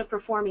option of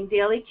performing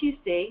daily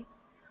QC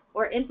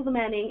or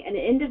implementing an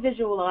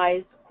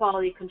individualized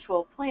quality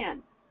control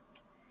plan.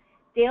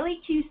 Daily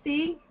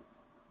QC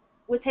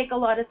would take a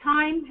lot of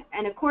time,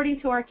 and according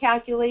to our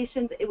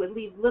calculations, it would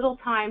leave little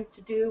time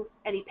to do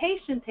any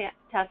patient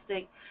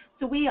testing,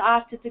 so we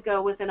opted to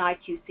go with an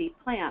IQC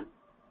plan.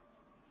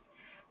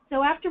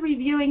 So after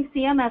reviewing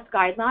CMS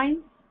guidelines,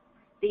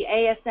 the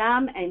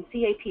ASM and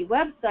CAP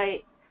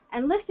website,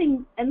 and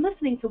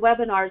listening to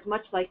webinars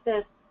much like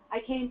this, I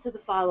came to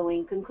the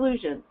following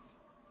conclusions.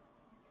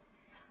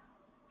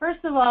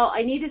 First of all,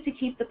 I needed to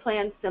keep the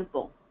plan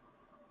simple.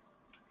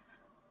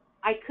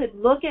 I could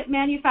look at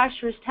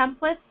manufacturers'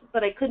 templates,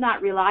 but I could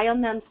not rely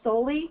on them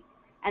solely,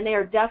 and they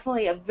are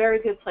definitely a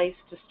very good place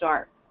to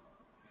start.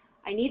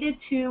 I needed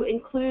to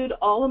include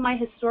all of my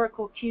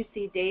historical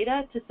QC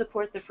data to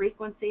support the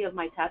frequency of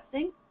my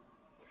testing,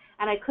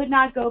 and I could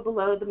not go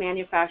below the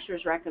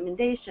manufacturer's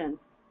recommendations.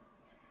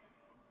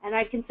 And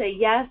I can say,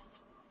 yes,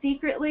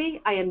 secretly,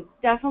 I am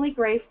definitely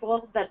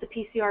grateful that the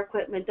PCR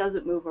equipment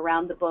doesn't move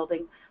around the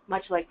building,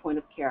 much like point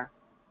of care.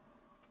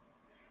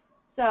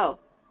 So,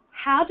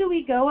 how do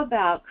we go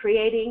about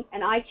creating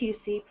an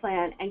IQC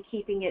plan and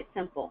keeping it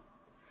simple?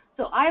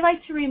 So I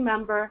like to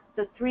remember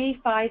the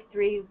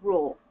 3-5-3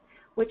 rule,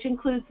 which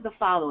includes the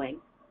following.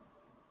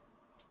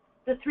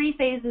 The 3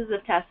 phases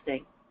of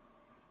testing: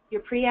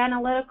 your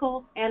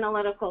pre-analytical,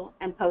 analytical,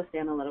 and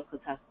post-analytical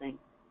testing.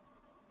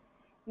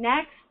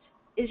 Next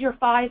is your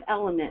 5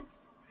 elements,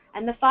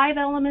 and the 5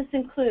 elements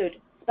include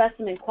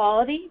specimen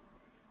quality,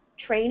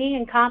 training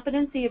and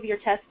competency of your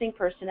testing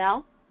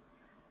personnel,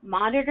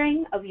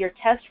 monitoring of your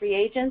test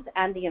reagents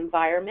and the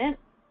environment,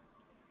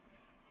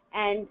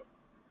 and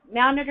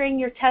monitoring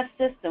your test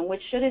system,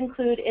 which should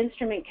include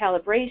instrument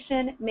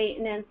calibration,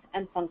 maintenance,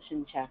 and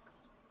function checks.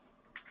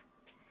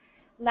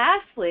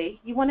 Lastly,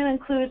 you want to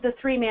include the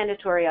 3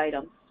 mandatory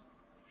items.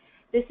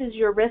 This is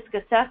your risk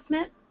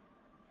assessment,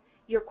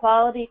 your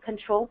quality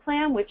control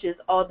plan, which is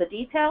all the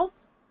details,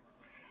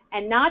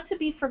 and not to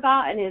be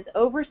forgotten is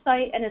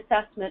oversight and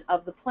assessment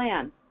of the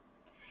plan.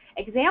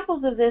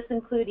 Examples of this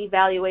include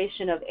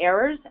evaluation of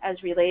errors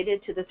as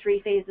related to the 3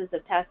 phases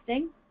of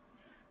testing,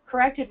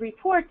 corrected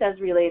reports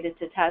as related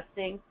to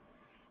testing,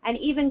 and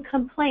even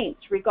complaints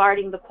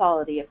regarding the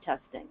quality of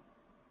testing.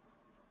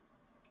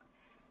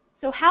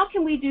 So how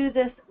can we do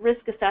this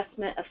risk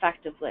assessment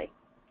effectively?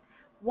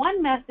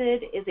 One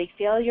method is a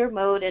failure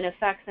mode and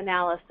effects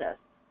analysis,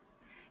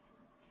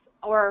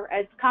 or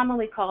as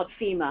commonly called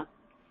FEMA.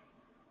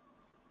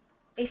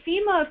 A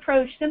FEMA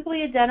approach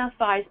simply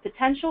identifies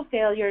potential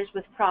failures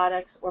with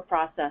products or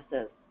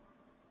processes.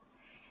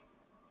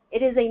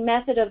 It is a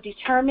method of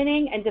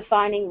determining and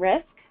defining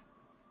risk.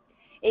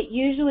 It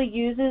usually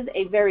uses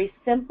a very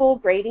simple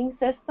grading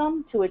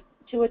system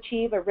to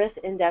achieve a risk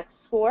index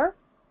score.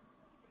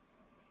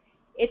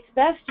 It's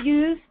best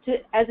used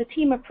as a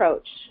team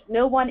approach.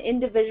 No one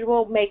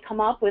individual may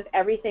come up with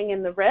everything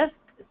in the risk,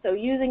 so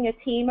using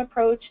a team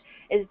approach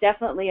is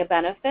definitely a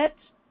benefit.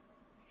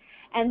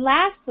 And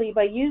lastly,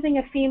 by using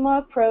a FEMA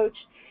approach,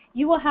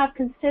 you will have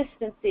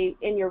consistency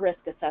in your risk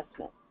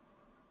assessment.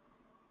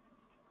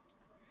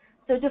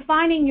 So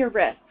defining your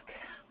risk.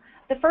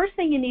 The first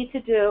thing you need to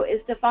do is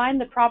define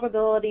the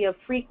probability of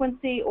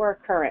frequency or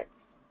occurrence.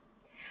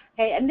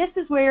 Okay, and this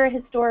is where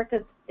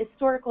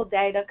historical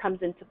data comes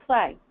into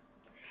play.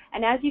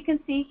 And as you can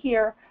see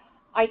here,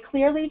 I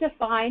clearly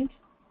defined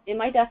in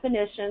my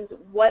definitions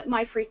what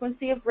my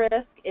frequency of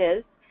risk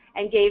is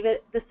and gave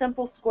it the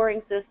simple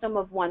scoring system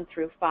of 1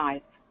 through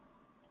 5.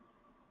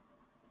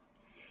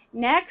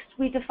 Next,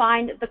 we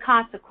defined the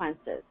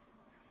consequences.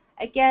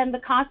 Again, the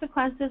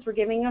consequences, we're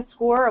giving a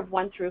score of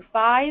 1 through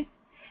 5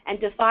 and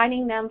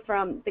defining them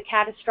from the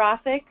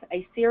catastrophic,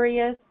 a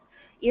serious,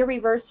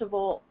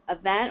 irreversible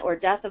event or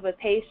death of a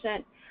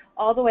patient,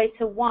 all the way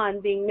to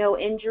 1 being no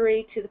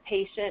injury to the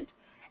patient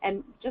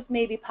and just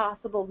maybe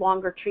possible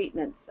longer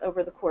treatments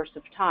over the course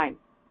of time.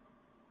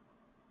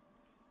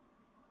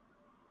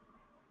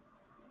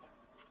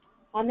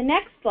 On the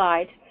next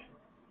slide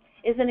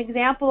is an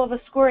example of a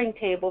scoring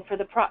table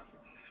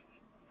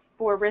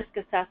for risk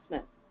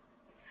assessment.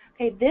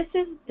 Okay, this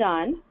is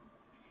done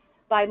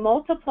by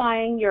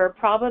multiplying your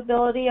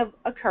probability of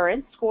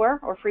occurrence score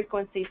or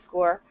frequency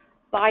score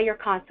by your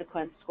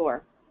consequence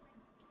score.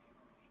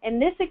 In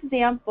this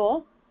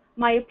example,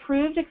 my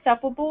approved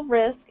acceptable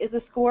risk is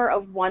a score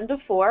of 1 to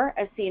 4,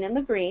 as seen in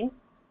the green,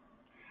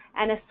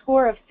 and a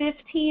score of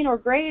 15 or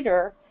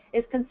greater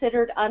is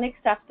considered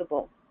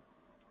unacceptable.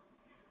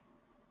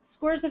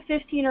 Scores of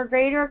 15 or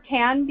greater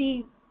can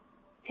be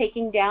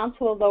taken down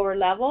to a lower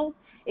level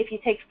if you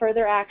take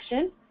further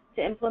action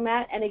to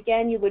implement, and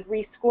again, you would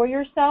rescore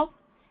yourself,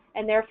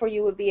 and therefore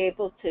you would be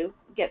able to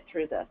get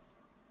through this.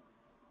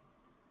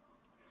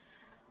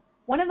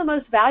 One of the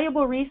most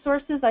valuable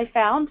resources I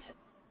found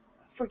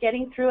for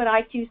getting through an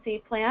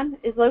IQC plan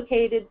is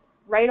located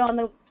right on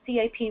the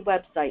CAP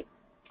website.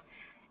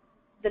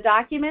 The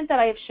document that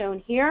I have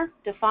shown here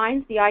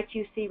defines the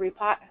IQC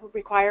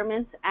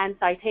requirements and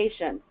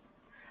citations.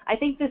 I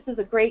think this is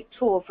a great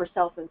tool for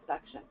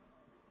self-inspection.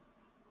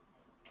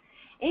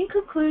 In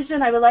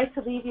conclusion, I would like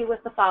to leave you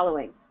with the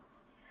following.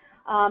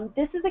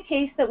 This is a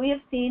case that we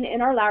have seen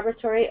in our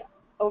laboratory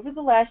over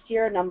the last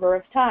year a number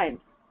of times.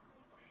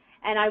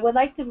 And I would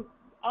like to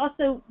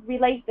also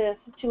relate this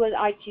to an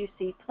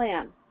IQC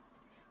plan.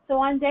 So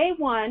on day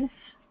 1,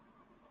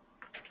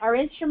 our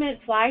instrument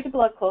flagged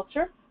blood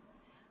culture.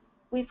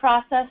 We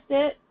processed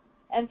it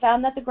and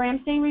found that the gram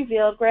stain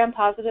revealed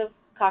gram-positive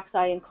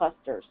cocci in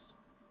clusters.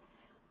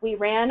 We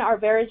ran our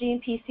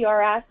Verigene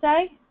PCR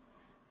assay.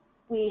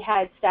 We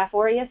had Staph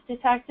aureus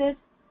detected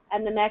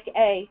and the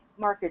MEC-A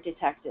marker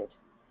detected.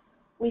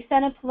 We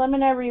sent a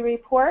preliminary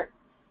report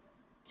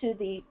to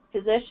the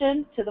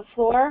physician, to the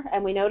floor,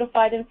 and we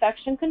notified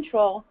infection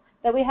control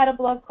that we had a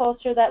blood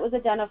culture that was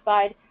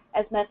identified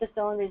as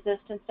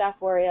methicillin-resistant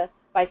Staph aureus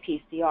by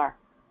PCR.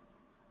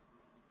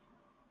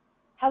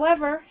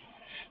 However,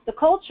 the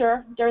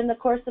culture during the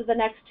course of the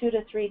next 2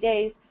 to 3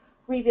 days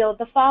revealed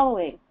the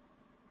following: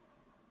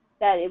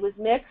 that it was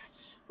mixed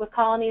with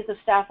colonies of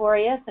Staph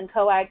aureus and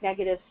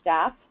coag-negative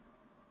staph,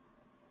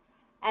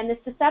 and the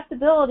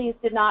susceptibilities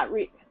did not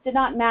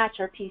match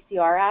our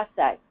PCR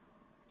assay.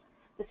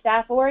 The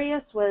Staph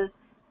aureus was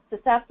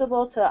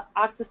susceptible to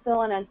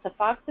oxacillin and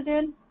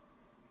cefoxidin,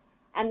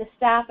 and the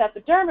Staph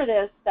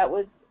epidermidis that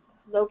was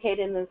located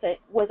in the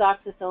was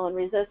oxacillin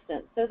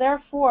resistant. So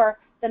therefore,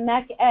 the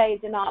MEC-A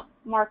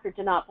marker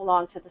did not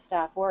belong to the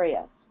Staph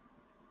aureus.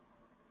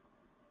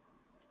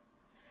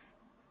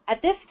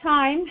 At this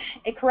time,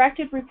 a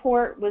corrected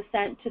report was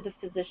sent to the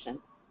physician.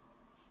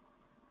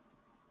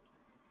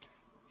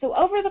 So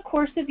over the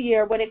course of a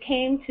year, when it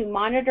came to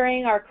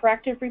monitoring our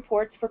corrective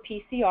reports for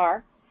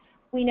PCR,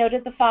 we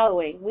noted the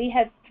following. We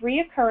had 3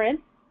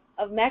 occurrences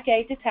of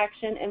MEC-A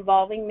detection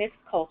involving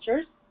mixed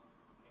cultures,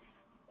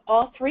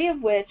 all 3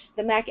 of which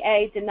the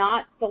MEC-A did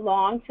not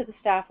belong to the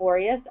Staph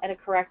aureus and a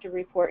corrective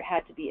report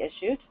had to be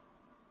issued.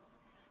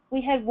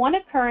 We had 1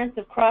 occurrence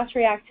of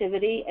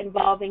cross-reactivity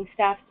involving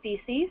Staph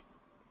species,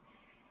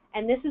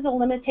 and this is a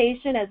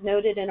limitation as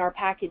noted in our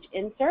package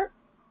insert.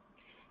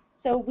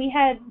 So we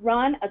had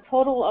run a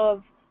total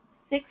of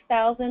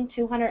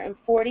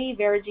 6,240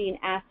 Verigene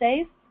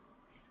assays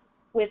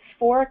with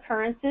 4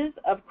 occurrences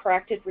of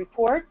corrected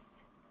reports,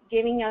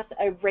 giving us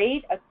a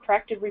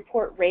corrected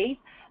report rate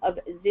of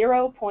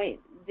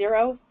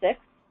 0.06.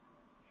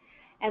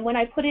 And when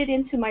I put it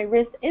into my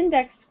risk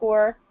index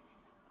score,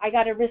 I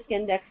got a risk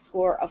index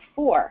score of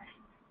 4.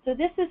 So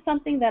this is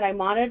something that I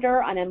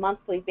monitor on a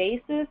monthly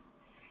basis,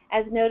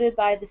 as noted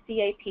by the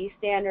CAP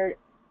standard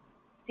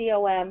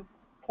COM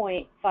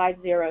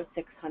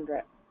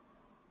 0.50600.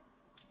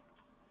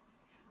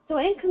 So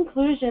in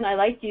conclusion, I'd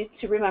like you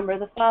to remember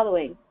the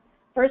following.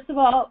 First of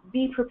all,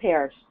 be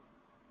prepared.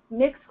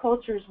 Mixed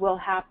cultures will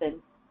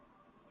happen.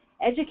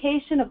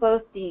 Education of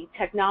both the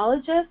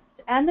technologist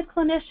and the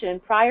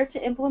clinician prior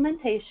to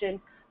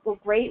implementation will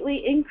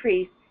greatly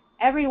increase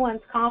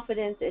everyone's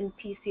confidence in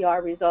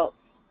PCR results.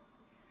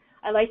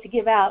 I'd like to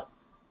give out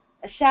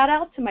a shout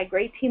out to my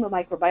great team of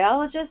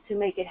microbiologists who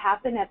make it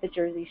happen at the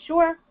Jersey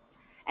Shore,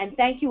 and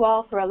thank you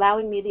all for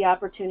allowing me the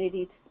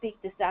opportunity to speak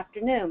this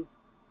afternoon.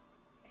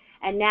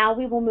 And now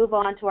we will move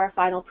on to our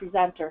final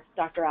presenter,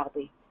 Dr.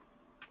 Albee.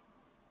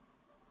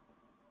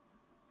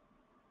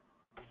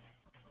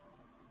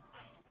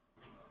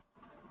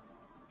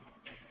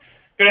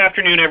 Good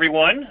afternoon,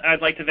 everyone.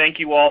 I'd like to thank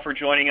you all for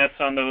joining us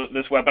on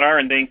this webinar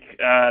and thank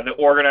the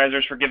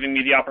organizers for giving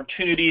me the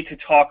opportunity to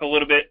talk a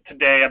little bit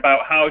today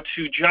about how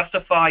to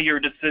justify your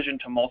decision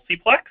to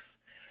multiplex.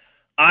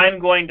 I'm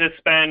going to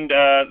spend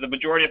the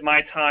majority of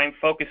my time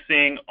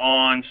focusing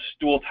on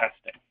stool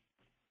testing.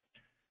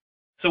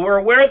 So we're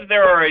aware that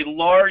there are a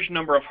large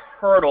number of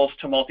hurdles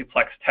to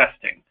multiplex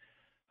testing.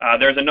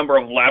 There's a number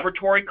of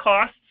laboratory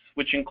costs,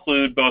 which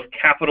include both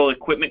capital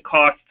equipment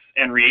costs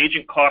and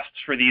reagent costs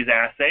for these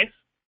assays.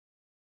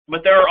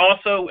 But there are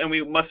also, and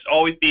we must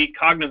always be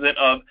cognizant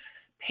of,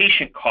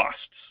 patient costs.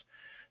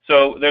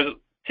 So there's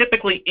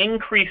typically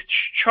increased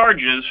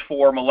charges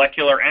for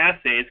molecular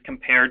assays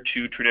compared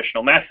to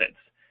traditional methods.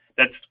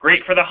 That's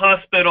great for the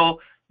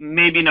hospital,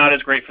 maybe not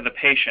as great for the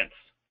patients.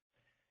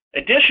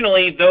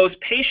 Additionally, those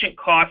patient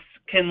costs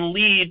can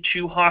lead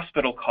to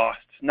hospital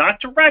costs, not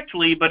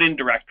directly, but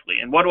indirectly.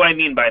 And what do I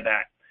mean by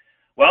that?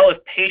 Well, if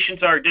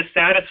patients are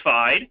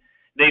dissatisfied,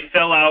 they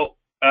fill out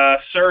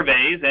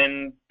surveys,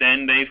 and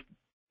then they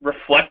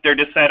reflect their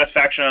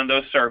dissatisfaction on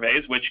those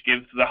surveys, which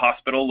gives the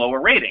hospital lower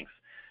ratings.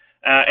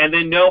 And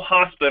then no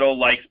hospital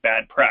likes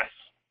bad press.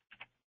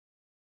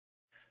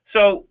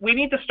 So we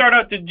need to start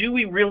out to, do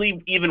we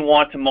really even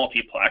want to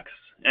multiplex?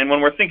 And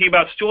when we're thinking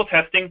about stool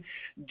testing,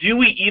 do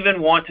we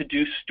even want to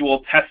do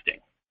stool testing?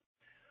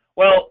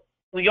 Well,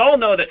 we all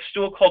know that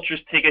stool cultures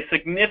take a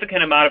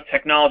significant amount of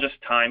technologist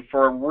time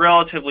for a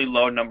relatively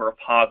low number of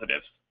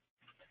positives.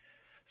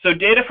 So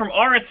data from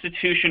our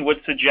institution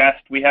would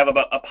suggest we have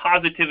about a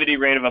positivity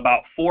rate of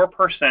about 4%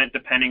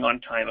 depending on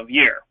time of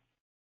year.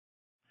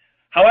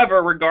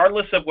 However,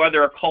 regardless of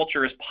whether a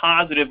culture is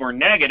positive or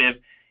negative,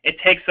 it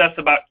takes us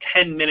about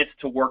 10 minutes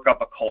to work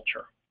up a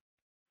culture.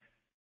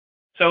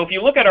 So if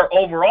you look at our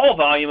overall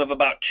volume of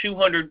about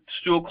 200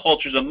 stool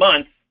cultures a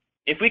month,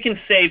 if we can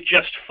save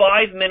just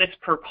 5 minutes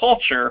per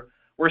culture,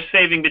 we're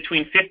saving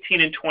between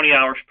 15 and 20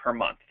 hours per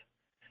month.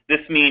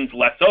 This means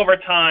less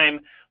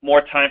overtime,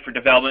 more time for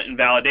development and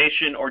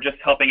validation, or just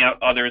helping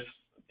out others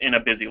in a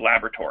busy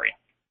laboratory.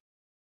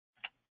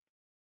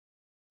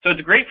 So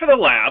it's great for the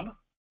lab,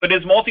 but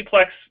is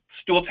multiplex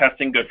stool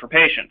testing good for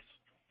patients?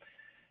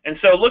 And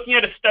so looking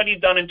at a study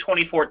done in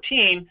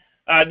 2014,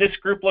 This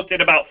group looked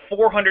at about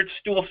 400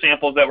 stool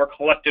samples that were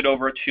collected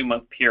over a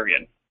 2-month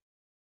period.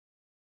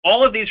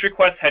 All of these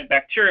requests had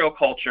bacterial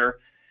culture,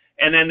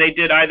 and then they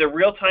did either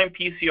real-time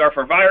PCR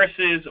for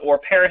viruses or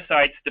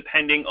parasites,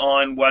 depending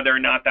on whether or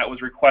not that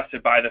was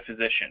requested by the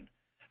physician.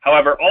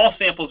 However, all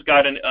samples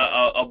got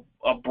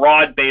a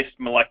broad-based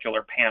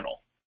molecular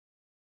panel.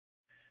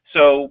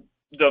 So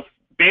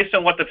based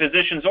on what the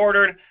physicians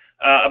ordered,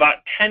 about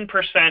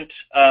 10%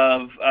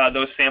 of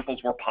those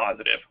samples were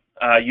positive,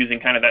 using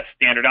kind of that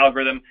standard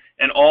algorithm,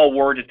 and all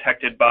were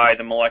detected by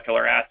the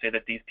molecular assay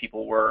that these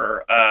people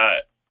were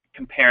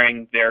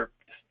comparing their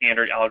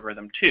standard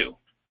algorithm to.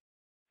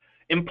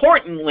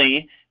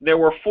 Importantly, there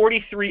were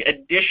 43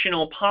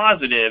 additional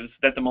positives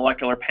that the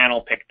molecular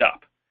panel picked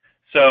up.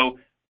 So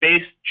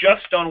based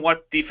just on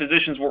what the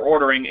physicians were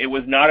ordering, it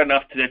was not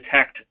enough to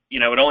detect,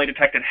 it only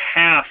detected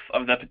half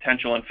of the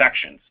potential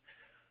infections.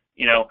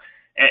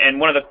 And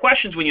one of the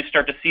questions when you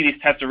start to see these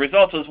types of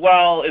results is,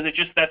 well, is it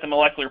just that the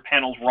molecular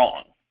panel's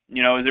wrong?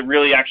 Is it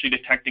really actually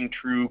detecting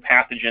true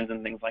pathogens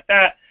and things like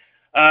that?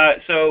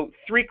 So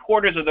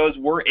 3/4 of those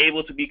were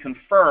able to be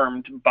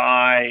confirmed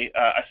by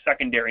a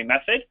secondary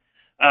method,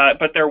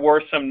 but there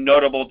were some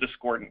notable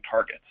discordant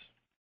targets.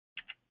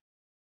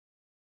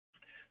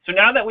 So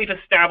now that we've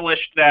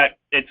established that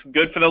it's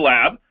good for the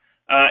lab,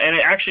 and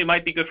it actually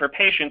might be good for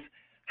patients,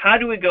 how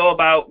do we go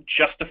about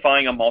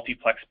justifying a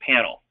multiplex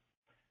panel?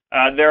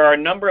 There are a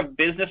number of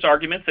business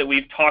arguments that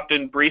we've talked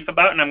in brief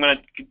about, and I'm going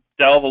to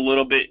delve a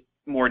little bit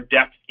more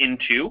depth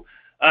into.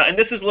 And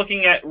this is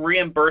looking at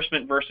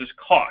reimbursement versus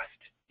cost.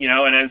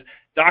 And as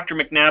Dr.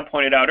 McNabb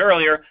pointed out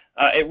earlier,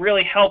 it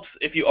really helps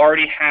if you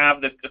already have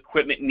the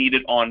equipment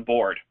needed on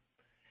board.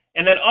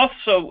 And then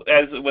also,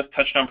 as was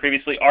touched on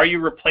previously, are you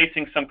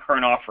replacing some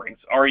current offerings?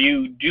 Are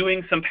you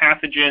doing some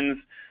pathogens?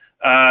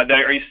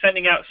 Are you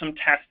sending out some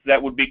tests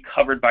that would be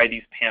covered by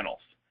these panels?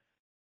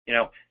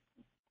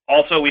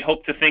 Also, we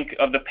hope to think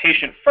of the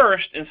patient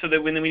first, and so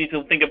that when we need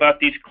to think about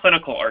these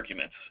clinical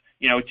arguments.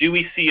 Do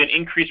we see an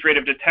increased rate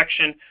of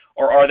detection,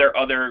 or are there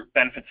other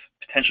benefits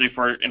potentially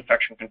for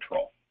infection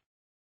control?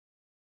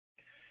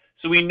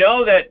 So we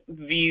know that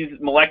these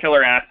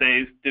molecular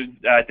assays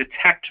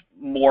detect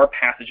more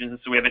pathogens, and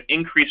so we have an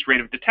increased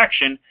rate of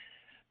detection,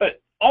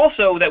 but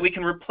also that we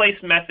can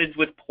replace methods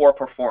with poor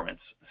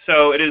performance.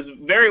 So it is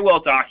very well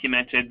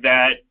documented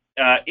that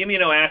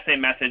immunoassay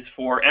methods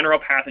for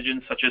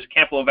enteropathogens such as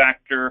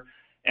Campylobacter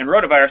and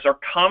rotavirus are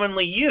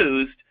commonly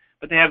used,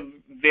 but they have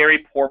very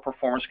poor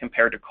performance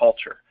compared to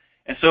culture.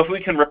 And so if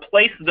we can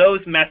replace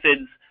those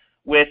methods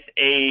with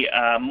a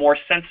more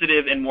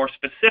sensitive and more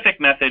specific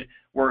method,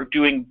 we're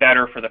doing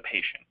better for the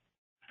patient.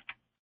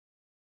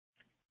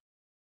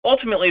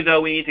 Ultimately, though,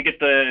 we need to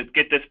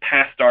get this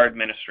past our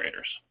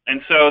administrators.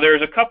 And so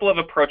there's a couple of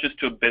approaches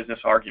to a business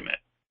argument.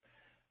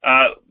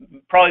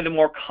 Probably the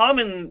more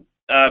common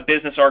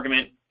business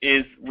argument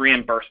is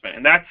reimbursement,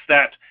 and that's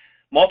that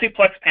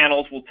multiplex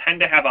panels will tend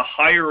to have a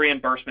higher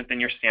reimbursement than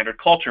your standard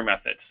culture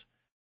methods.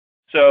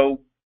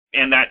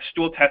 And that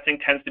stool testing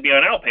tends to be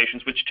on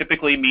outpatients, which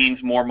typically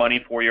means more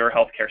money for your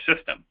healthcare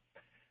system.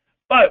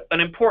 But an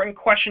important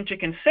question to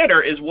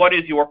consider is, what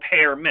is your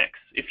payer mix?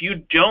 If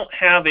you don't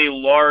have a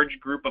large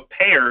group of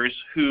payers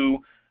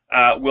who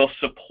will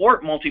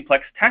support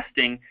multiplex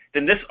testing,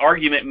 then this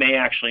argument may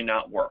actually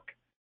not work.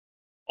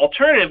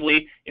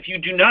 Alternatively, if you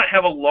do not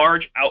have a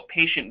large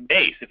outpatient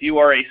base, if you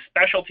are a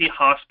specialty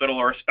hospital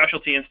or a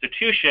specialty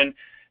institution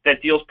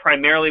that deals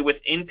primarily with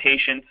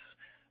inpatients,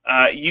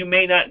 you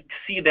may not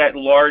see that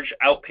large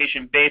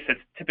outpatient base that's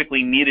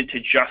typically needed to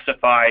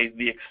justify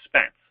the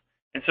expense.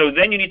 And so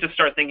then you need to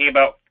start thinking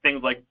about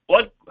things like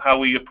how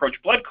we approach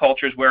blood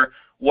cultures, where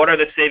what are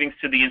the savings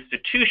to the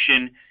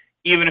institution,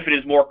 even if it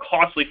is more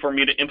costly for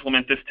me to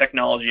implement this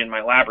technology in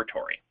my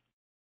laboratory.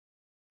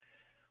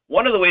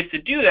 One of the ways to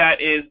do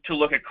that is to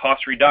look at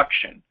cost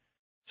reduction.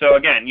 So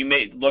again, you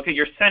may look at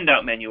your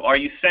send-out menu. Are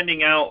you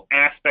sending out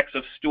aspects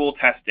of stool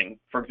testing,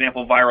 for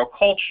example, viral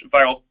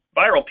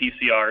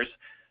PCRs,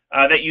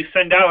 that you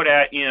send out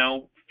at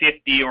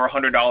 $50 or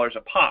 $100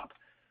 a pop?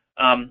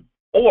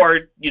 Or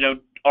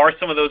are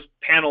some of those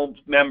panel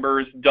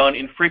members done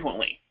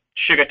infrequently?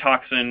 Shiga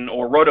toxin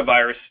or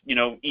rotavirus,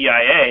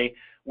 EIA,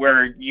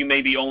 where you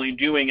may be only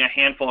doing a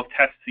handful of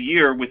tests a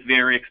year with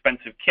very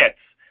expensive kits,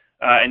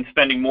 and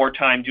spending more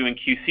time doing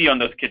QC on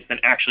those kits than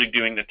actually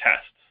doing the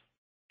tests.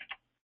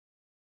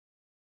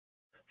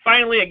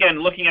 Finally,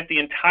 again, looking at the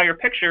entire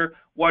picture,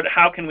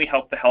 how can we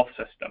help the health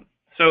system?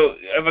 So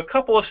I have a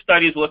couple of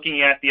studies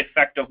looking at the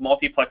effect of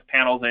multiplex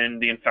panels in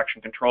the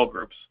infection control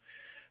groups.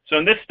 So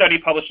in this study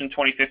published in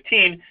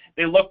 2015,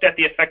 they looked at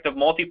the effect of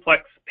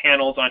multiplex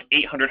panels on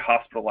 800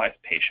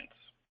 hospitalized patients.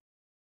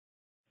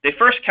 They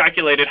first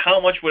calculated how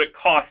much would it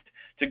cost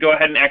to go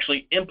ahead and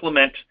actually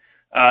implement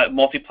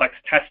multiplex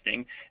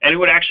testing, and it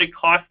would actually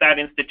cost that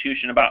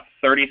institution about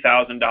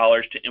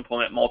 $30,000 to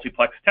implement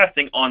multiplex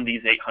testing on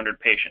these 800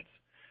 patients.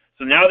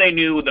 So now they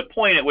knew the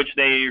point at which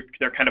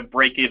their kind of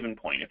break-even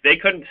point. If they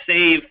couldn't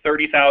save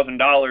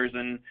 $30,000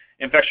 in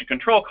infection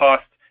control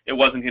costs, it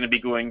wasn't going to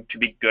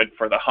be good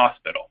for the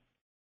hospital.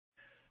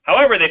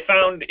 However, they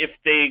found if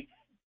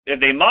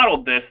they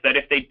modeled this, that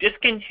if they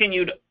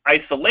discontinued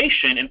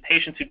isolation in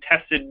patients who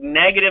tested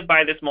negative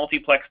by this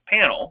multiplex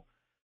panel,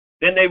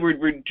 then they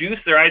would reduce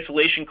their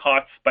isolation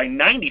costs by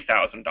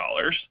 $90,000,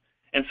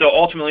 and so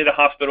ultimately the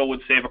hospital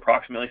would save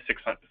approximately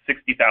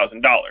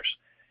 $60,000.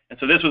 And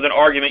so this was an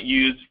argument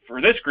used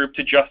for this group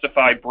to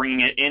justify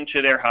bringing it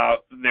into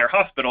their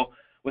hospital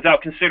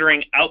without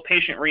considering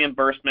outpatient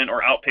reimbursement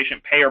or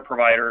outpatient payer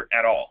provider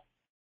at all.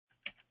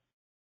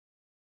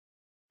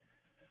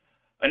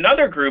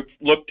 Another group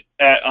looked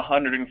at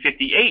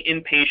 158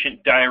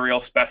 inpatient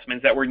diarrheal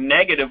specimens that were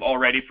negative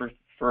already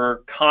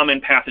for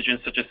common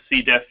pathogens such as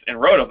C. diff and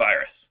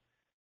rotavirus.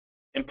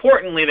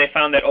 Importantly, they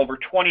found that over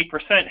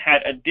 20%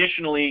 had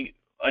additionally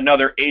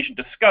another agent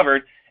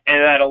discovered,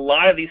 and that a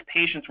lot of these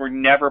patients were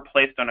never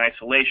placed on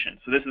isolation.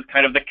 So this is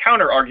kind of the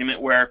counter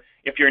argument where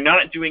if you're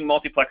not doing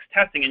multiplex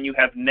testing and you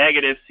have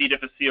negative C.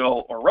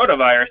 difficile or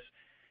rotavirus,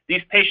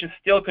 these patients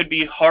still could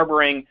be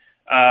harboring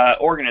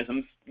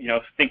organisms,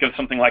 think of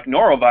something like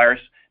norovirus,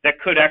 that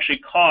could actually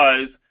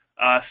cause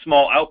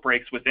small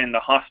outbreaks within the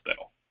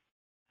hospital.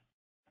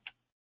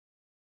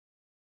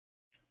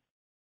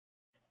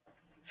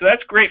 So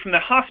that's great from the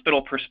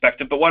hospital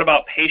perspective, but what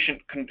about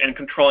patient and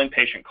controlling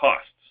patient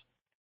costs?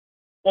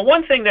 Well,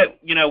 one thing that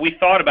we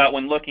thought about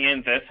when looking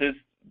into this is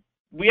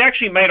we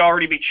actually might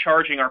already be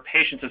charging our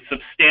patients a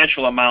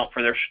substantial amount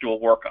for their stool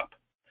workup.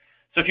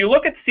 So if you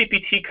look at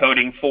CPT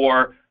coding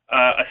for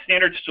a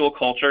standard stool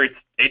culture, it's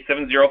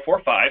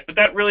 87045, but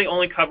that really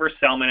only covers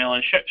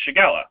Salmonella and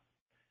Shigella.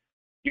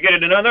 You get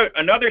another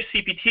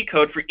CPT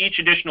code for each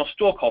additional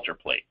stool culture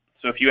plate.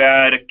 So if you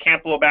add a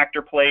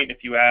Campylobacter plate,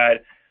 if you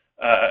add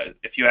a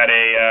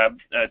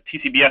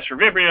TCBS for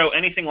Vibrio,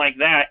 anything like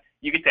that,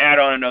 you get to add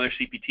on another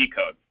CPT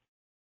code.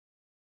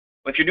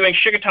 If you're doing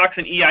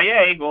Shigatoxin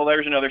EIA, well,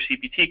 there's another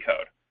CPT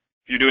code.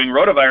 If you're doing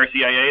rotavirus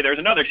EIA, there's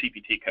another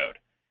CPT code.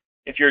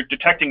 If you're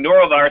detecting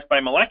norovirus by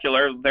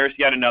molecular, there's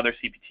yet another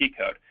CPT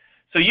code.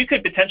 So you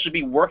could potentially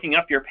be working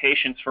up your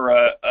patients for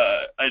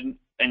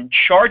and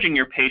charging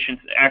your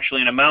patients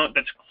actually an amount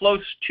that's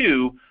close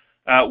to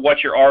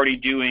what you're already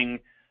doing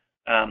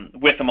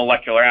with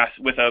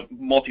a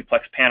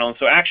multiplex panel, and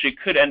so actually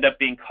could end up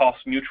being cost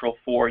neutral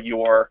for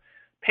your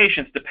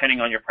patients depending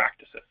on your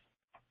practices.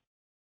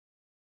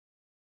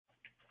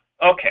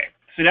 Okay,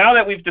 so now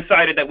that we've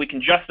decided that we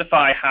can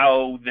justify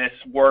how this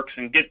works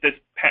and get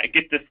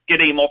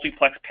a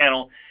multiplex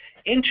panel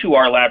into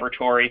our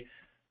laboratory,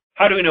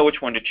 how do we know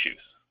which one to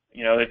choose?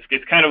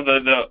 It's kind of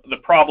the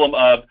problem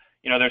of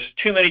there's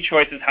too many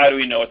choices. How do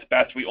we know it's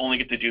best? We only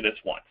get to do this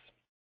once.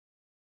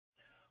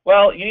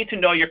 Well, you need to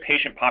know your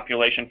patient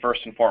population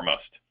first and foremost.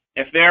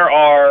 If there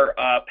are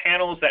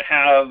panels that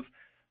have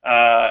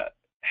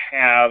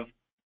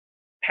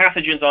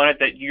pathogens on it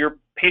that your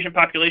patient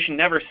population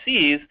never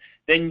sees,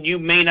 then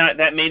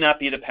that may not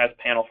be the best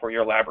panel for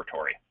your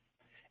laboratory.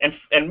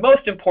 And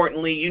most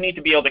importantly, you need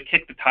to be able to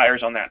kick the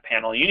tires on that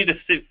panel. You need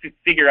to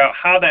figure out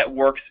how that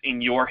works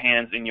in your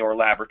hands in your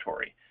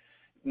laboratory.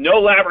 No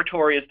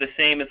laboratory is the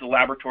same as the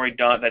laboratory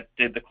that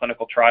did the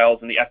clinical trials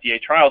and the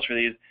FDA trials for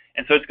these,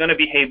 and so it's going to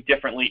behave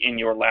differently in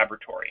your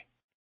laboratory.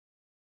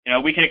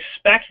 We can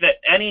expect that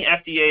any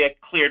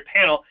FDA-cleared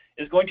panel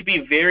is going to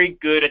be very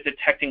good at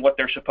detecting what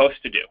they're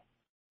supposed to do.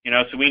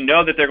 So we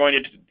know that they're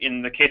going to,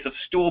 in the case of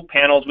stool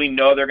panels, we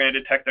know they're going to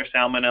detect their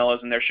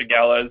salmonellas and their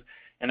shigellas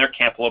and their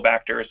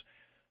campylobacters.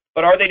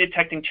 But are they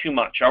detecting too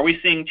much? Are we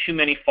seeing too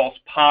many false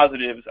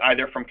positives,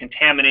 either from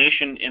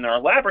contamination in our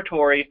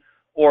laboratory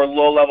or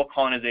low-level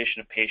colonization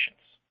of patients?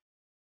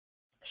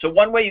 So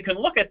one way you can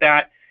look at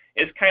that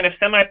is kind of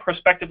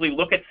semi-prospectively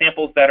look at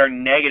samples that are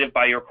negative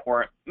by your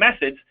current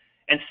methods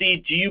and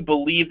see, do you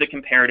believe the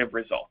comparative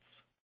results?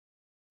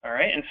 All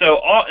right, and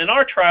so in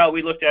our trial,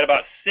 we looked at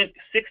about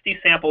 60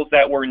 samples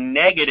that were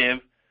negative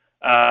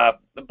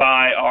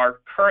by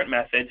our current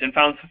methods and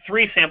found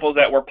 3 samples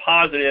that were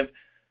positive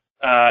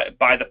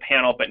by the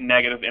panel but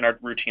negative in our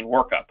routine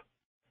workup.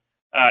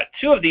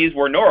 2 of these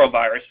were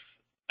norovirus,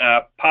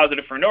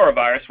 positive for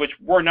norovirus, which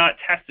were not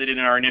tested in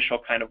our initial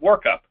kind of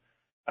workup.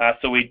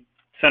 So we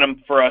sent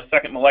them for a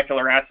second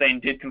molecular assay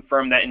and did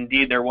confirm that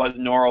indeed there was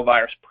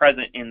norovirus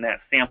present in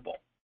that sample.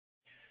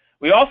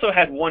 We also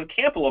had 1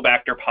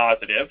 Campylobacter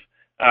positive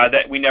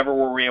that we never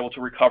were able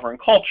to recover in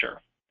culture.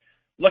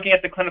 Looking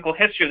at the clinical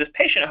history of this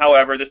patient,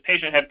 however, this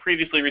patient had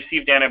previously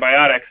received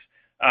antibiotics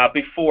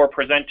before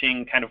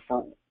presenting kind of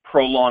for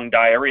prolonged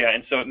diarrhea,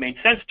 and so it made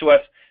sense to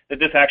us that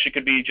this actually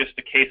could be just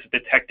a case of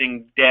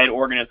detecting dead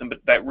organism, but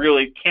that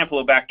really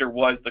Campylobacter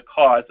was the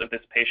cause of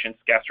this patient's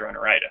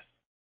gastroenteritis.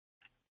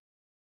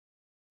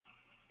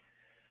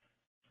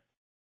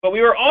 But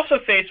we were also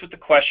faced with the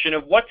question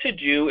of what to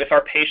do if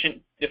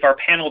our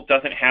panel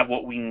doesn't have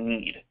what we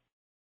need.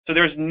 So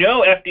there's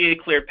no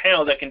FDA-cleared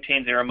panel that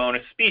contains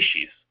Aeromonas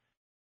species.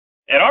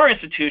 At our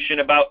institution,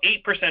 about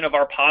 8% of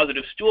our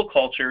positive stool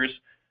cultures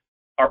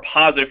are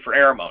positive for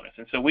Aeromonas,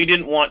 and so we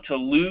didn't want to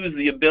lose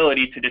the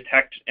ability to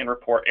detect and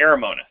report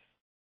Aeromonas.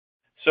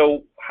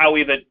 So how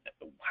we've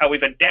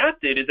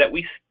adapted is that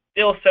we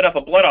still set up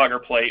a blood auger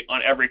plate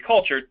on every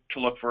culture to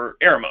look for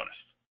Aeromonas.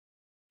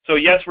 So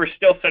yes, we're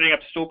still setting up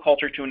stool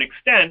culture to an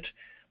extent,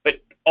 but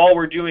all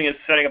we're doing is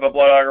setting up a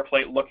blood agar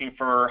plate looking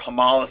for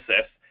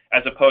hemolysis,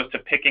 as opposed to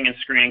picking and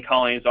screening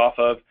colonies off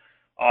of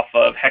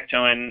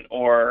Hectoin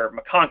or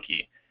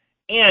McConkey.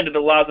 And it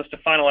allows us to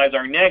finalize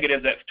our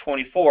negatives at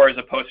 24 as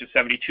opposed to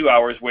 72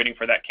 hours waiting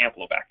for that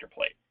Campylobacter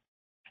plate.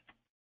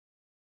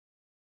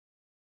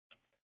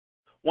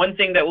 One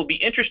thing that will be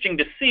interesting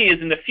to see is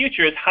in the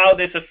future is how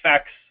this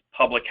affects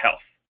public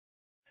health.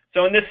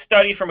 So in this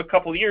study from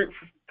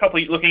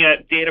looking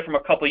at data from a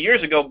couple of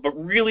years ago, but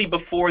really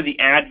before the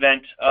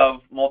advent of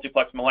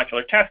multiplex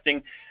molecular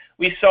testing,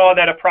 we saw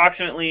that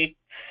approximately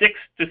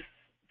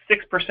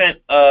 6%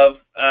 of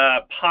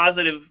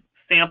positive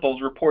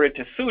samples reported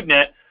to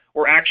FoodNet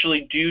were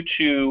actually due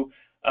to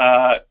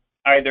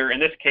either, in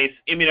this case,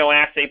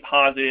 immunoassay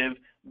positive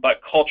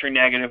but culture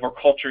negative or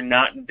culture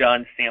not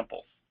done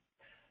samples.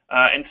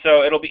 And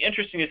so it'll be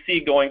interesting to see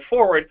going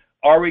forward,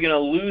 are we going to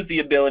lose the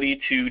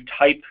ability to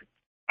type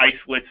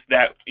isolates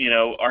that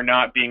are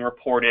not being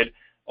reported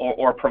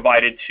or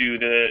provided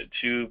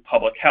to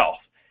public health?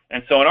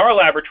 And so in our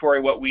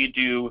laboratory, what we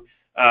do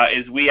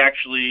is we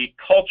actually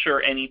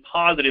culture any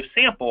positive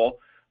sample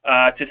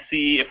to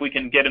see if we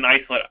can get an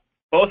isolate,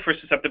 both for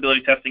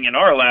susceptibility testing in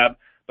our lab,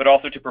 but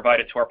also to provide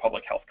it to our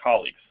public health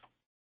colleagues.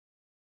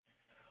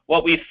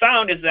 What we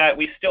found is that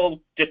we still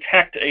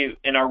detect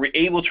and are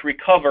able to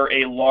recover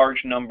a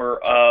large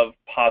number of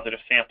positive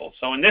samples.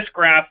 So in this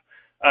graph,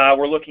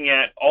 we're looking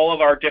at all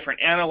of our different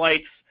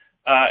analytes,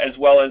 as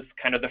well as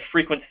kind of the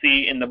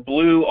frequency. In the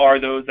blue are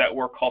those that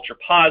were culture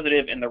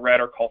positive, in the red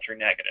are culture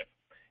negative.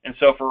 And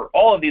so for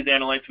all of these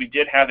analytes, we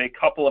did have a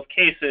couple of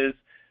cases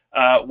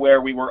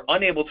where we were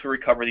unable to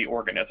recover the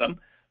organism.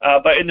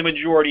 But in the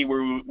majority,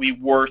 we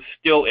were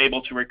still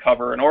able to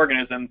recover an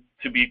organism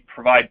to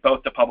provide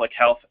both the public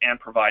health and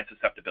provide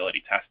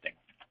susceptibility testing.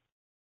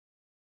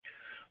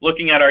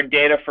 Looking at our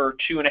data for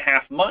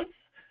 2.5 months,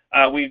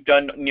 we've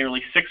done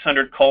nearly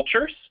 600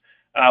 cultures.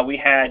 We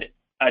had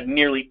a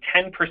nearly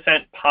 10%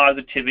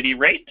 positivity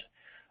rate.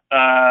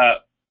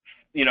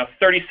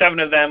 37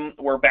 of them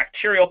were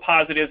bacterial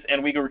positives,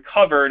 and we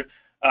recovered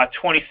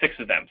 26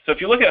 of them. So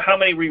if you look at how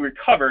many we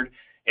recovered,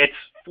 it's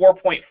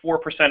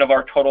 4.4% of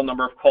our total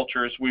number of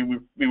cultures we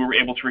were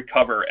able to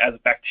recover as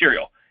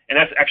bacterial. And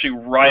that's actually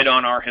right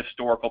on our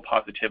historical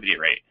positivity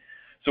rate.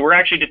 So we're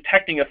actually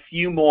detecting a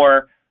few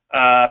more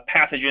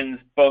pathogens,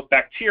 both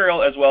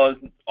bacterial as well as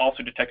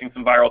also detecting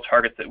some viral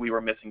targets that we were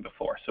missing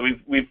before. So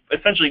we've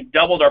essentially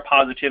doubled our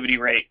positivity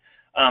rate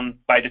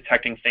by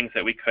detecting things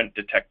that we couldn't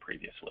detect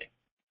previously.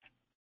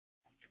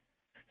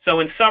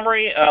 So in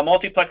summary,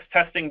 multiplex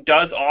testing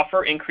does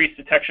offer increased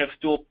detection of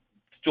stool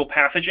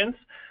pathogens.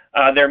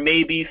 There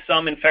may be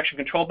some infection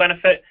control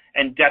benefit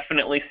and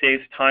definitely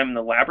saves time in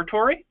the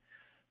laboratory.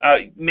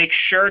 Make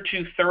sure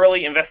to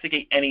thoroughly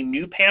investigate any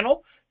new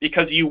panel,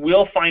 because you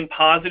will find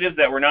positives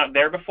that were not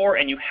there before,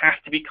 and you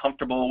have to be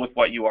comfortable with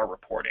what you are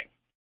reporting.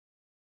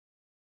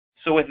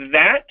 So with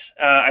that,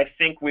 I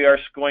think we are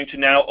going to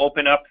now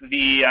open up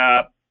the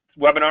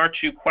webinar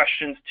to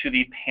questions to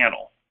the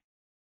panel.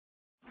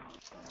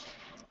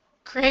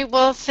 Great.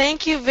 Well,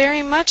 thank you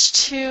very much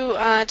to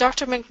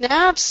Dr.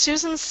 McNabb,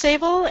 Susan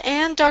Sable,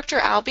 and Dr.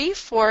 Albee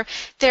for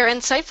their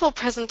insightful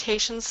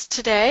presentations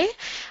today.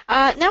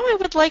 Now I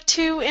would like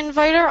to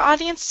invite our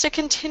audience to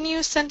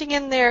continue sending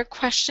in their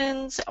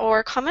questions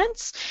or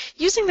comments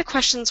using the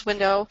questions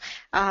window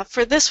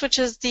for this, which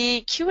is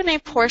the Q&A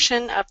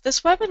portion of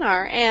this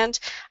webinar. And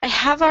I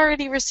have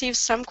already received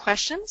some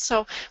questions,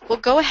 so we'll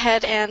go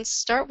ahead and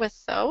start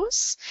with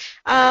those.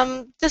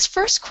 This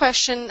first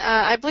question,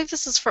 I believe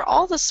this is for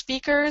all the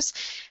speakers.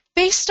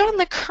 Based on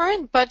the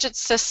current budget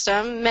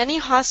system, many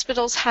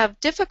hospitals have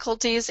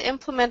difficulties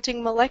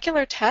implementing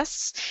molecular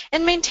tests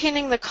and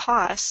maintaining the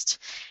cost.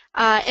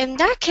 In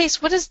that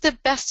case, what is the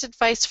best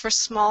advice for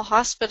small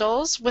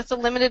hospitals with a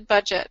limited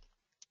budget?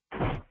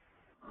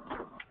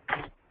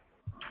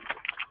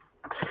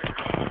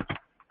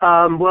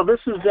 Well, this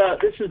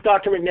is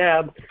Dr.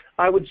 McNabb.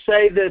 I would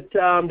say that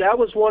that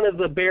was one of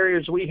the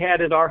barriers we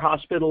had at our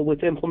hospital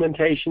with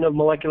implementation of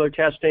molecular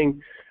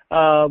testing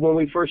when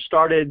we first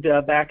started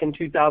back in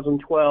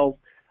 2012.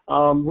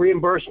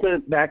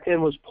 Reimbursement back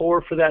then was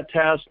poor for that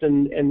test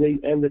and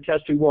the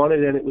test we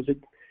wanted, and it was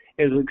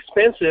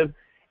expensive.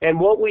 And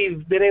what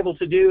we've been able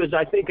to do is,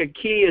 I think a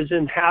key is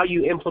in how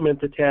you implement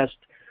the test.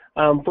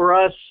 For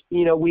us,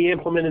 we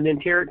implemented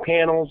enteric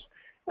panels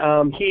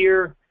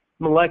here,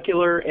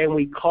 molecular, and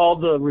we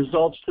called the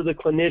results to the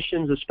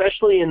clinicians,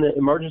 especially in the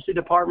emergency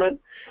department,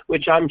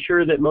 which I'm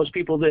sure that most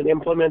people that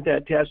implement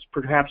that test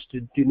perhaps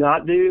do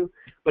not do,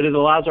 but it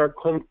allows our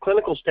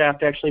clinical staff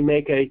to actually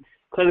make a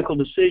clinical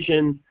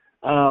decision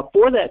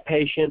for that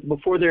patient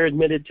before they're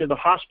admitted to the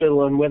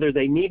hospital and whether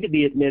they need to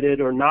be admitted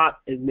or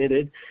not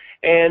admitted.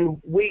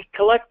 And we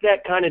collect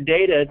that kind of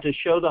data to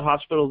show the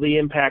hospital the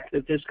impact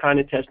that this kind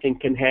of testing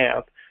can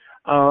have.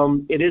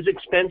 It is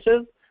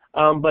expensive.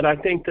 But I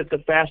think that the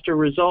faster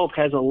result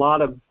has a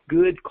lot of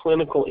good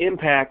clinical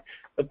impact.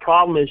 The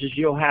problem is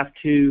you'll have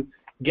to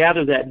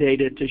gather that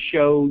data to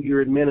show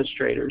your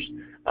administrators,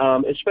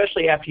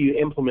 especially after you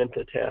implement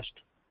the test.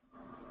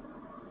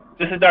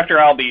 This is Dr.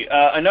 Albee.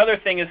 Another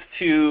thing is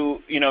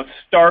to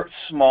start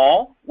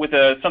small with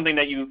something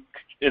that you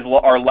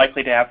are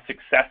likely to have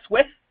success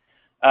with,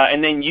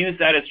 and then use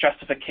that as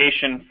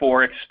justification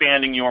for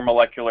expanding your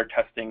molecular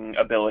testing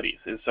abilities.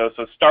 So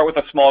start with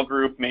a small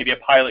group, maybe a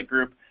pilot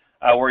group,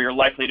 where you're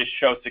likely to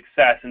show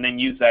success, and then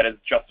use that as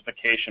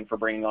justification for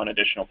bringing on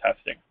additional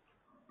testing.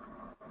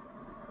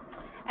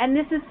 And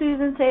this is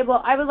Susan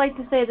Sable. I would like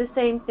to say the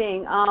same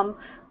thing.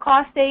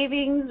 Cost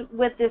savings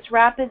with this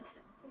rapid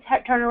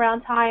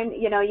turnaround time,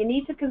 you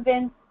need to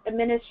convince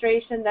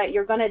administration that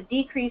you're going to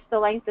decrease the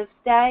length of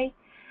stay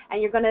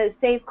and you're going to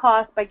save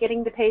costs by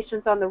getting the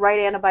patients on the right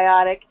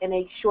antibiotic in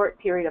a short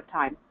period of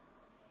time.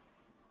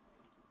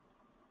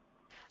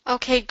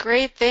 Okay,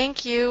 great.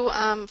 Thank you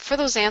for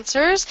those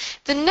answers.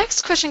 The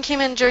next question came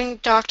in during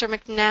Dr.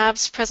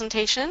 McNabb's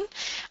presentation.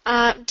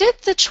 Did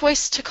the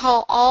choice to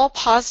call all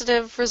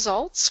positive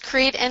results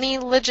create any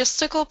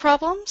logistical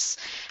problems?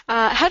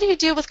 How do you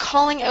deal with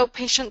calling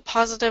outpatient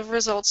positive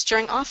results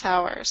during off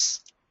hours?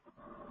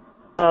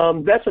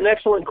 That's an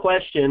excellent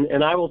question,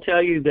 and I will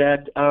tell you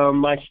that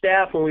my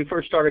staff, when we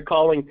first started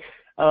calling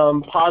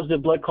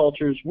positive blood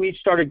cultures, we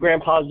started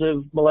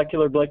gram-positive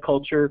molecular blood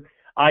culture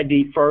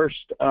ID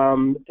first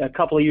a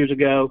couple of years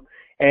ago,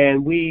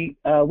 and we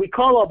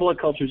call all blood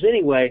cultures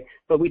anyway,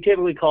 but we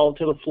typically call it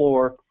to the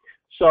floor.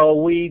 So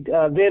we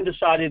then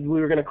decided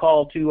we were going to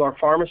call to our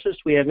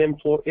pharmacists. We have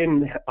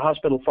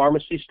in-hospital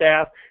pharmacy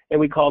staff, and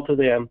we call to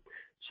them.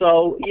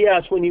 So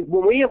yes, when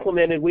we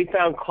implemented, we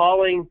found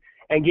calling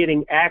and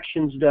getting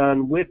actions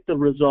done with the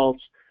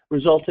results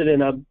resulted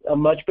in a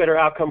much better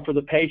outcome for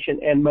the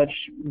patient and much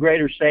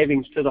greater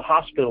savings to the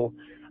hospital.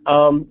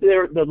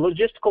 The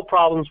logistical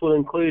problems will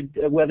include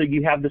whether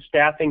you have the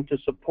staffing to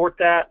support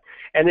that,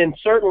 and then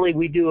certainly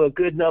we do a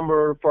good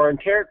number for our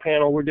enteric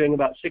panel. We're doing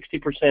about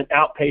 60%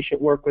 outpatient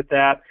work with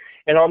that,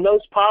 and on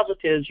those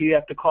positives you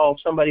have to call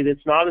somebody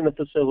that's not in the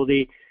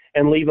facility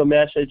and leave a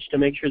message to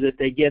make sure that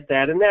they get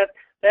that, and that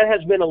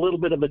has been a little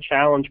bit of a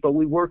challenge, but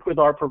we work with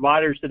our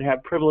providers that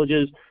have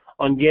privileges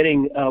on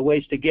getting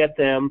ways to get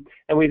them,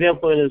 and we've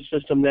implemented a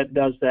system that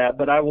does that.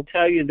 But I will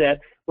tell you that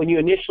when you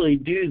initially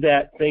do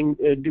that thing,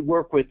 do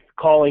work with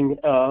calling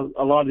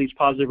a lot of these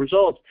positive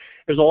results,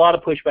 there's a lot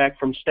of pushback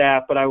from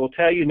staff, but I will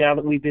tell you now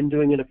that we've been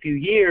doing it a few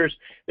years,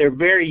 they're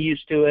very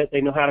used to it.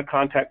 They know how to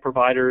contact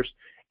providers,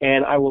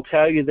 and I will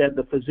tell you that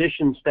the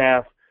physician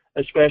staff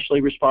especially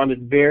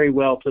responded very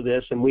well to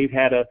this, and we've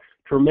had a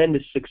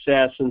tremendous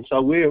success. And so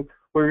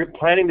we're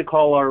planning to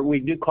call our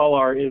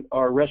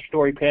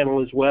respiratory panel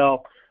as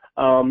well.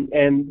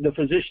 And the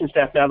physician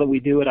staff, now that we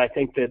do it, I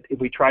think that if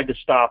we tried to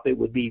stop, it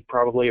would be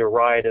probably a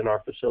riot in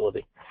our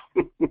facility.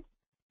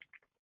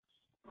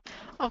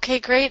 Okay,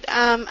 great.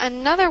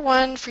 Another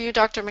one for you,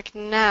 Dr.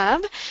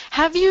 McNabb.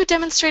 Have you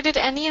demonstrated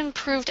any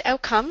improved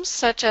outcomes,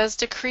 such as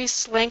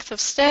decreased length of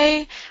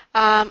stay,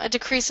 a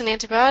decrease in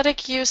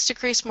antibiotic use,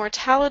 decreased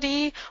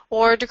mortality,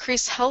 or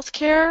decreased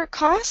healthcare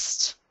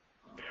cost?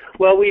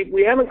 Well,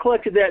 we haven't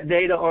collected that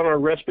data on our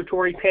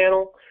respiratory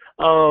panel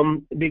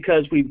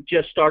because we've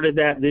just started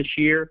that this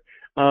year,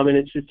 and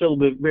it's still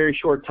a very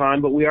short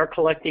time, but we are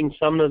collecting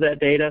some of that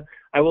data.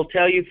 I will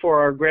tell you for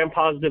our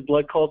gram-positive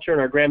blood culture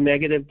and our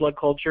gram-negative blood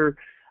culture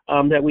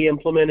that we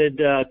implemented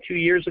 2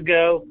 years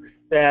ago,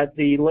 that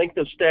the length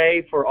of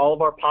stay for all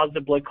of our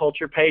positive blood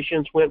culture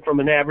patients went from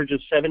an average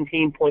of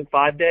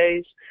 17.5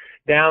 days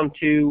down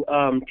to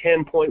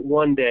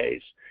 10.1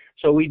 days.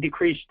 So we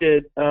decreased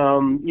it,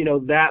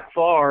 that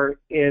far,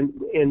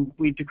 and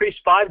we decreased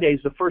 5 days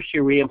the first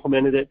year we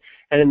implemented it,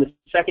 and in the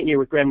second year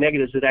with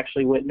gram-negatives, it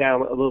actually went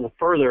down a little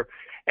further.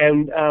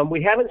 And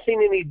we haven't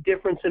seen any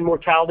difference in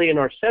mortality in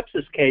our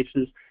sepsis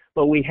cases,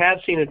 but we have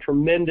seen a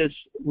tremendous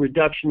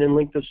reduction in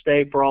length of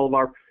stay for all of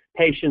our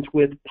patients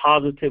with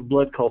positive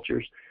blood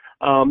cultures.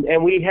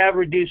 And we have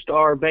reduced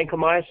our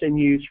vancomycin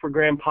use for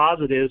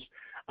gram-positives.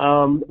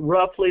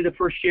 Roughly the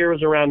first year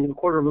was around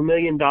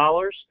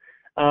 $250,000.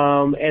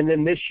 And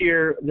then this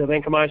year, the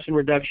vancomycin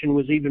reduction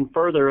was even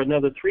further,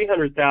 another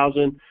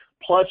 $300,000,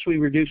 plus we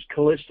reduced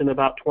colistin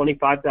about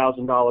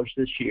 $25,000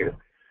 this year.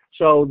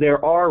 So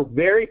there are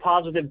very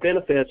positive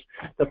benefits.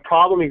 The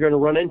problem you're going to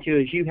run into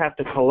is you have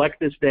to collect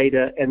this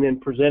data and then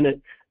present it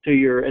to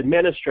your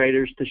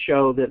administrators to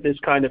show that this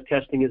kind of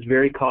testing is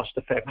very cost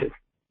effective.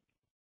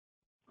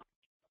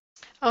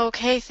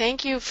 Okay,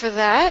 thank you for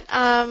that.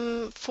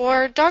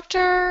 For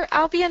Dr.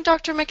 Albee and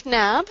Dr.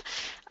 McNabb,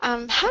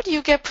 how do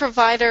you get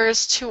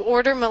providers to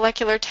order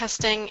molecular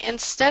testing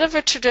instead of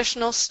a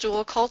traditional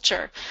stool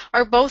culture?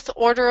 Are both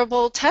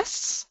orderable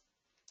tests?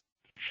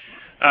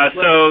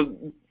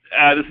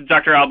 This is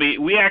Dr. Albee.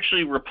 We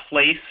actually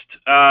replaced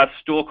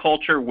stool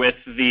culture with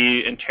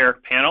the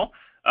enteric panel,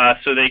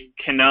 so they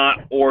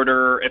cannot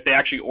order. If they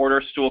actually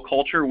order stool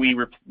culture, we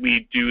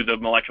do the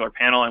molecular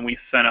panel, and we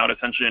sent out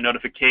essentially a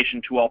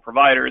notification to all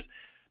providers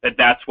that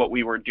that's what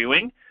we were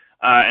doing.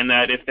 And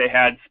that if they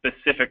had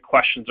specific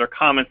questions or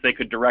comments, they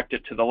could direct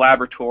it to the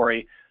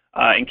laboratory,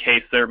 in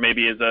case there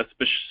maybe is a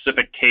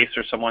specific case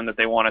or someone that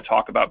they want to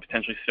talk about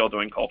potentially still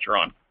doing culture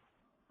on.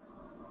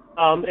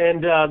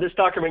 This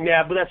Dr.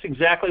 McNabb, but that's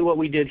exactly what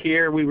we did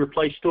here. We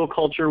replaced stool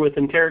culture with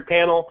enteric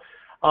panel,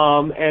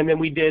 and then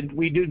we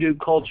do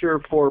culture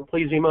for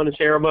Plesiomonas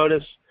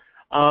aeromonas,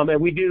 and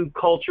we do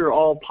culture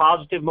all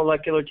positive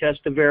molecular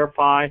tests to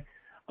verify,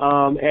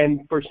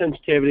 and for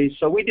sensitivity.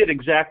 So we did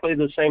exactly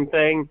the same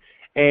thing,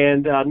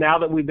 and now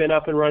that we've been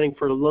up and running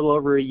for a little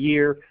over a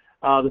year,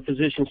 the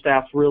physician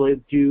staff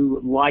really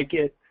do like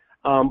it,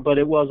 but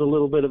it was a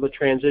little bit of a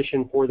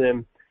transition for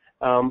them,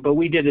 but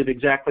we did it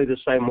exactly the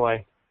same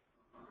way.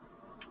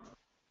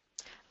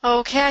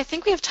 Okay, I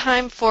think we have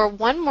time for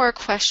one more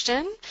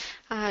question.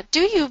 Do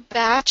you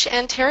batch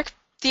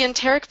the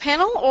enteric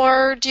panel,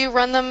 or do you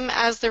run them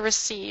as they're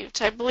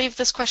received? I believe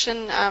this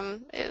question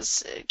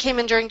came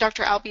in during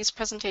Dr. Alby's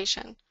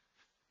presentation.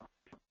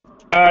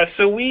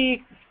 So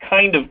we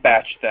kind of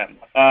batch them.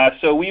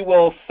 So we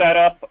will set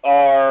up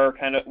our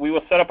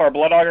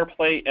blood agar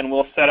plate, and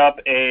we'll set up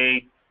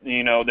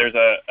there's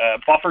a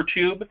buffer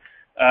tube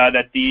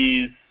that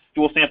the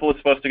stool sample is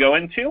supposed to go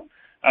into.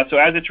 So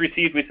as it's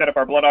received, we set up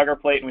our blood agar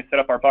plate and we set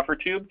up our buffer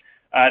tube.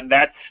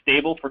 That's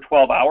stable for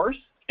 12 hours.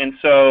 And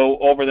so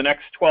over the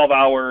next 12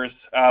 hours,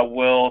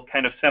 we'll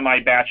kind of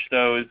semi-batch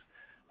those,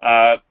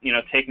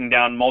 taking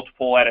down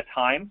multiple at a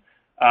time.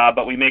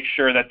 But we make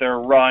sure that they're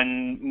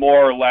run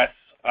more or less,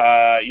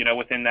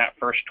 within that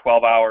first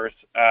 12 hours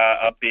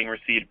of being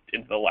received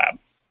into the lab.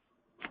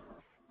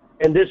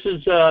 And this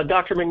is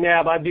Dr.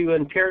 McNabb. I do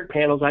enteric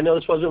panels. I know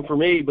this wasn't for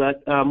me,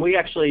 but we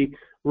actually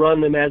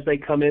run them as they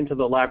come into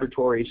the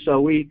laboratory.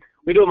 So we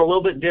do them a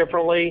little bit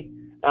differently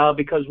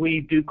because we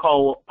do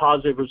call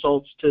positive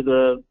results to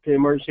the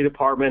emergency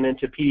department and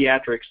to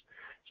pediatrics.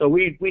 So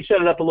we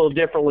set it up a little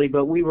differently,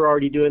 but we were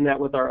already doing that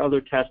with our other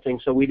testing,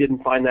 so we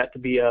didn't find that to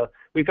be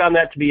we found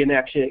that to be an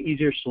actually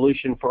easier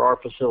solution for our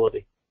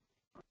facility.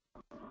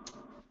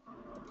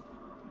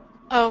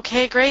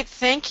 Okay, great.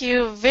 Thank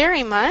you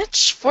very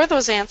much for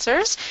those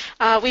answers.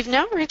 We've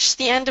now reached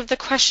the end of the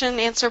question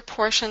and answer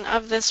portion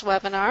of this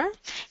webinar.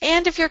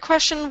 And if your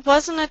question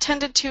wasn't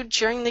attended to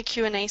during the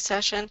Q&A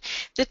session,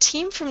 the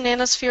team from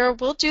Nanosphere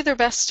will do their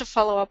best to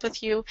follow up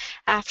with you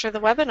after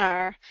the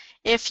webinar.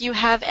 If you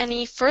have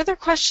any further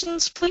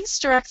questions, please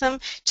direct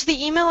them to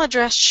the email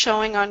address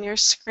showing on your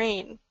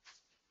screen.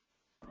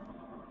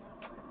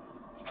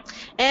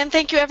 And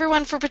thank you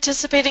everyone for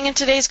participating in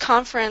today's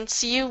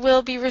conference. You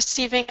will be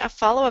receiving a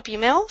follow-up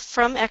email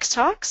from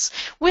XTalks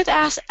with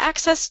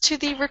access to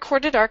the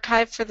recorded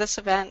archive for this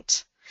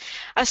event.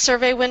 A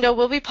survey window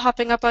will be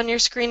popping up on your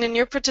screen, and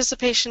your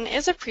participation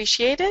is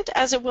appreciated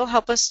as it will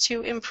help us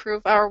to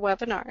improve our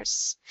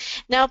webinars.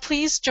 Now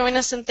please join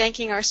us in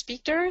thanking our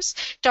speakers,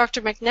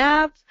 Dr.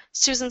 McNabb,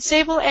 Susan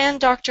Sable, and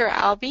Dr.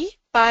 Alby,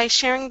 by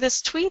sharing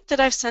this tweet that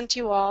I've sent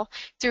you all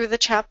through the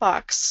chat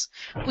box.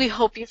 We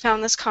hope you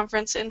found this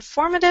conference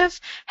informative.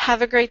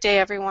 Have a great day,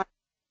 everyone.